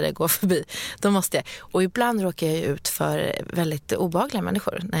låta det gå förbi. Då måste jag. Och ibland råkar jag ut för väldigt obehagliga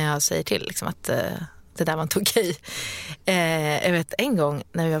människor när jag säger till liksom att det där var inte okej. Jag vet en gång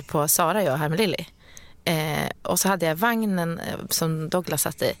när vi var på Sara, jag här med Lilly. Och så hade jag vagnen som Douglas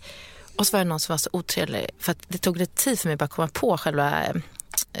satt i. Och så var det någon som var så otrevlig för att det tog lite tid för mig bara att komma på själva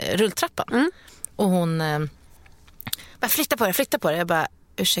rulltrappan. Och hon bara flytta på det. Jag bara,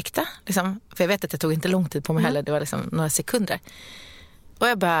 ursäkta? Liksom, för jag vet att det tog inte lång tid på mig heller. Det var liksom några sekunder. Och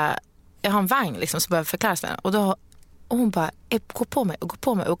jag bara, jag har en vagn liksom, så började jag förklara sig. Och hon bara,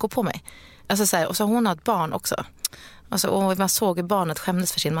 gå på mig. Alltså så här, och så hon har ett barn också. Alltså, och man såg hur barnet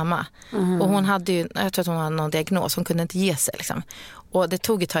skämdes för sin mamma. Och hon hade ju, jag tror att hon hade någon diagnos. Hon kunde inte ge sig liksom. Och det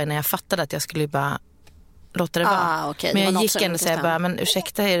tog ett tag när jag fattade att jag skulle bara låta det vara. Okay. Men jag gick ändå och sa, men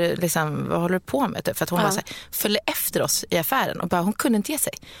ursäkta, liksom, vad håller du på med? För att hon bara så här, följde efter oss i affären och bara, hon kunde inte ge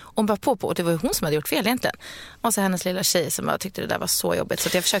sig. Hon bara på och det var hon som hade gjort fel egentligen. Och så hennes lilla tjej som bara tyckte det där var så jobbigt. Så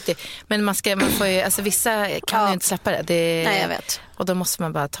att jag försökte, men man får ju, alltså vissa kan ju inte släppa det. Nej, jag vet. Och då måste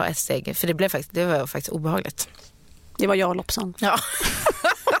man bara ta ett steg, för det var faktiskt obehagligt. Det var jag och Loppsan. Ja.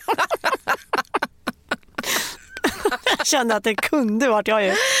 Jag kände att det kunde varit jag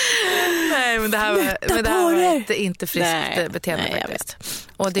ju. Nej, men det här var inte friskt beteende. Nej, jag vet.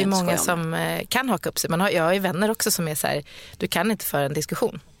 Och det är många som kan haka upp sig. Jag har ju vänner också som är så här, du kan inte föra en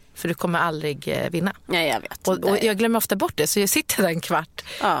diskussion. För du kommer aldrig vinna. Nej, jag vet. Och jag glömmer ofta bort det. Så jag sitter där en kvart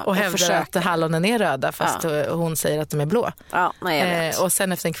och hävdar att hallonen är röda fast hon säger att de är blå. Ja, nej, jag vet. Och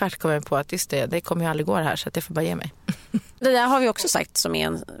sen efter en kvart kommer jag på att just det kommer ju aldrig gå här så att jag får bara ge mig. Det där har vi också sagt som är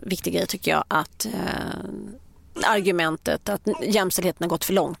en viktig grej tycker jag, att argumentet att jämställdheten har gått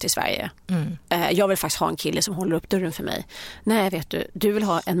för långt i Sverige. Jag vill faktiskt ha en kille som håller upp dörren för mig. Nej, vet du vill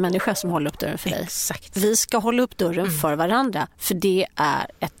ha en människa som håller upp dörren för dig. Exakt. Vi ska hålla upp dörren för varandra, för det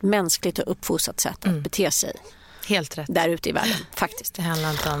är ett mänskligt och uppfostrat sätt att bete sig. Helt rätt. Där ute i världen, faktiskt. Det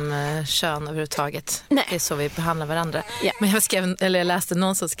handlar inte om kön överhuvudtaget. Nej. Det är så vi behandlar varandra. Ja. Men jag läste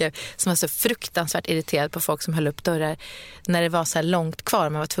någon som var så fruktansvärt irriterad på folk som höll upp dörrar när det var så här långt kvar.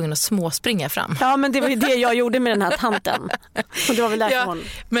 Man var tvungen att småspringa fram. Ja, men det var ju det jag gjorde med den här tanten. Och det var väl därför hon...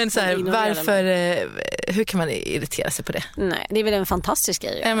 Men så här, hur kan man irritera sig på det? Nej, det är väl en fantastisk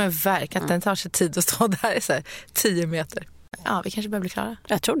grej. Ja, men verkligen. Den tar sig tid att stå där i så här 10 meter. Ja, vi kanske börjar bli klara.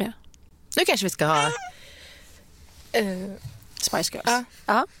 Jag tror det. Nu kanske vi ska ha... Spice Girls.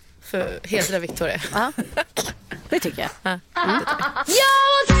 Ja. För hedra Victoria. Ja. Det tycker jag. Ja. Yo,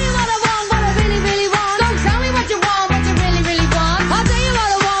 I'll tell you what I want, what I really, really want. Don't tell me what you want, what you really, really want. I'll tell you what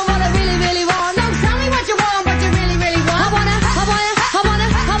I want, what I really, really want. Don't tell me what you want, what you really, really want.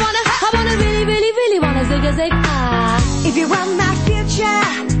 I wanna really, really, really wanna zig a zig. If you want my future,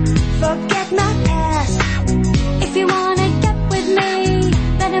 forget my past. If you wanna get with me,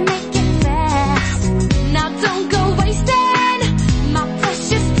 better make it fast. Now don't go wasting my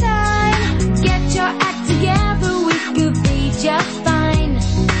precious time. Get your act together, we could be just fine.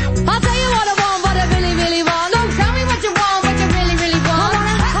 I'll tell you what I want, what I really, really want. Don't tell me what you want, what you really, really want.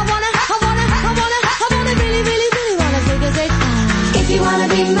 I wanna really, really, really wanna zig a zig. If you wanna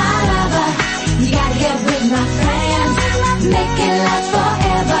be my lover, you gotta get with my friends. Make it last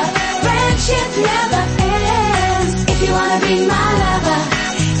forever. Friendship never ends. If you wanna be my lover,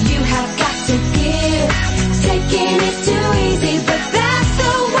 you have got to give. Taking it too easy, but that's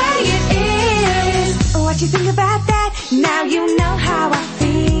the way it is. What you think about that? Now you know how I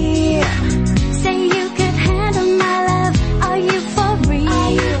feel. Say you could handle my love. Are you for real?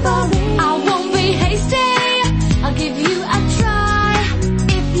 I won't be hasty. I'll give you a try.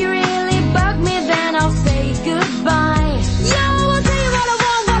 If you really bug me, then I'll say goodbye. Yo, I'll tell you what I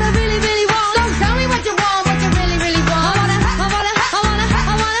want, what I really, really want. Don't tell me what you want, what you really, really want.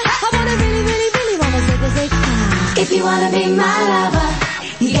 I wanna really, really, really wanna zig a zig. If you wanna be my lover,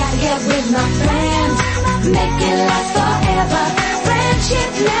 you gotta get with my friends. Make it last forever.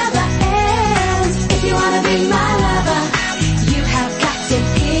 Friendship never ends. If you wanna be my lover, you have got to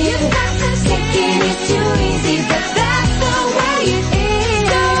give. Taking it too easy, but that's the way it is.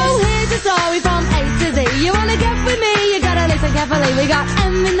 So here's the story from A to Z. You wanna get with me, you gotta listen carefully. We got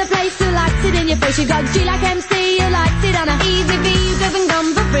M in the place who likes it in your face. You got G like MC, who likes it on a easy V, who doesn't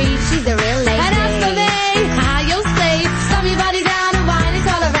come for free. She's a real lady. And as for me, you'll see. Slam your body down and wine it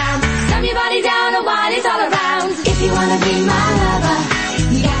all around. Slam your body down and wine it all around. If you wanna be my lover,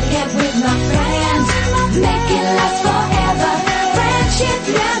 you gotta get with my friends. Make it last forever. Friendship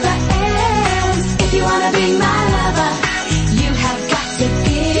never ends. If you wanna be my lover, you have got to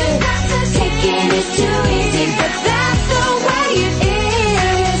give. Taking it too easy, but that's the way it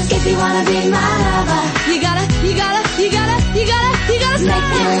is. If you wanna be my lover, you gotta make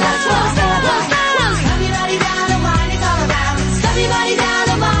That's what Starbucks does. Stop your body down and wine is all around. Stop your body down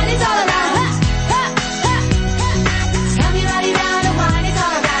and wine is all around. Stop your body down and wine is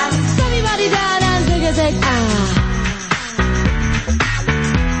all around. Stop your body down and zig-a-zig,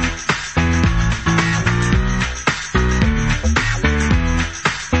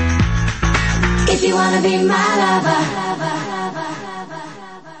 If you wanna be my lover.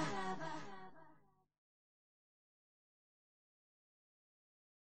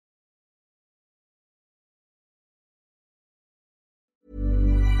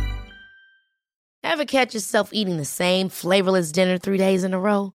 Ever catch yourself eating the same flavorless dinner 3 days in a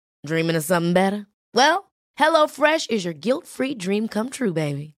row? Dreaming of something better? Well, HelloFresh is your guilt-free dream come true,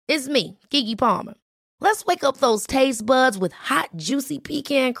 baby. It's me, Keke Palmer. Let's wake up those taste buds with hot, juicy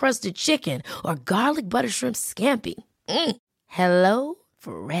pecan-crusted chicken or garlic butter shrimp scampi. Hello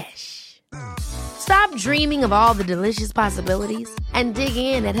Fresh. Stop dreaming of all the delicious possibilities and dig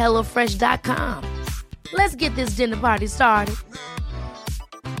in at HelloFresh.com. Let's get this dinner party started.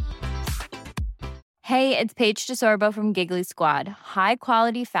 Hey, it's Paige DeSorbo from Giggly Squad. High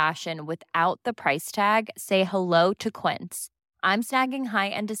quality fashion without the price tag. Say hello to Quince. I'm snagging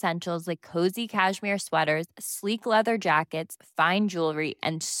high-end essentials like cozy cashmere sweaters, sleek leather jackets, fine jewelry,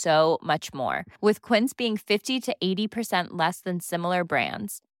 and so much more. With Quince being 50 to 80% less than similar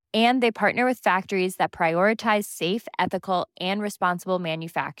brands. And they partner with factories that prioritize safe, ethical, and responsible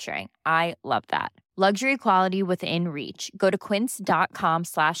manufacturing. I love that. Luxury quality within reach. Go to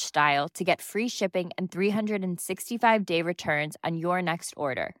quince.com/style to get free shipping and 365-day returns on your next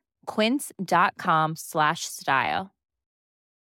order. Quince.com/style.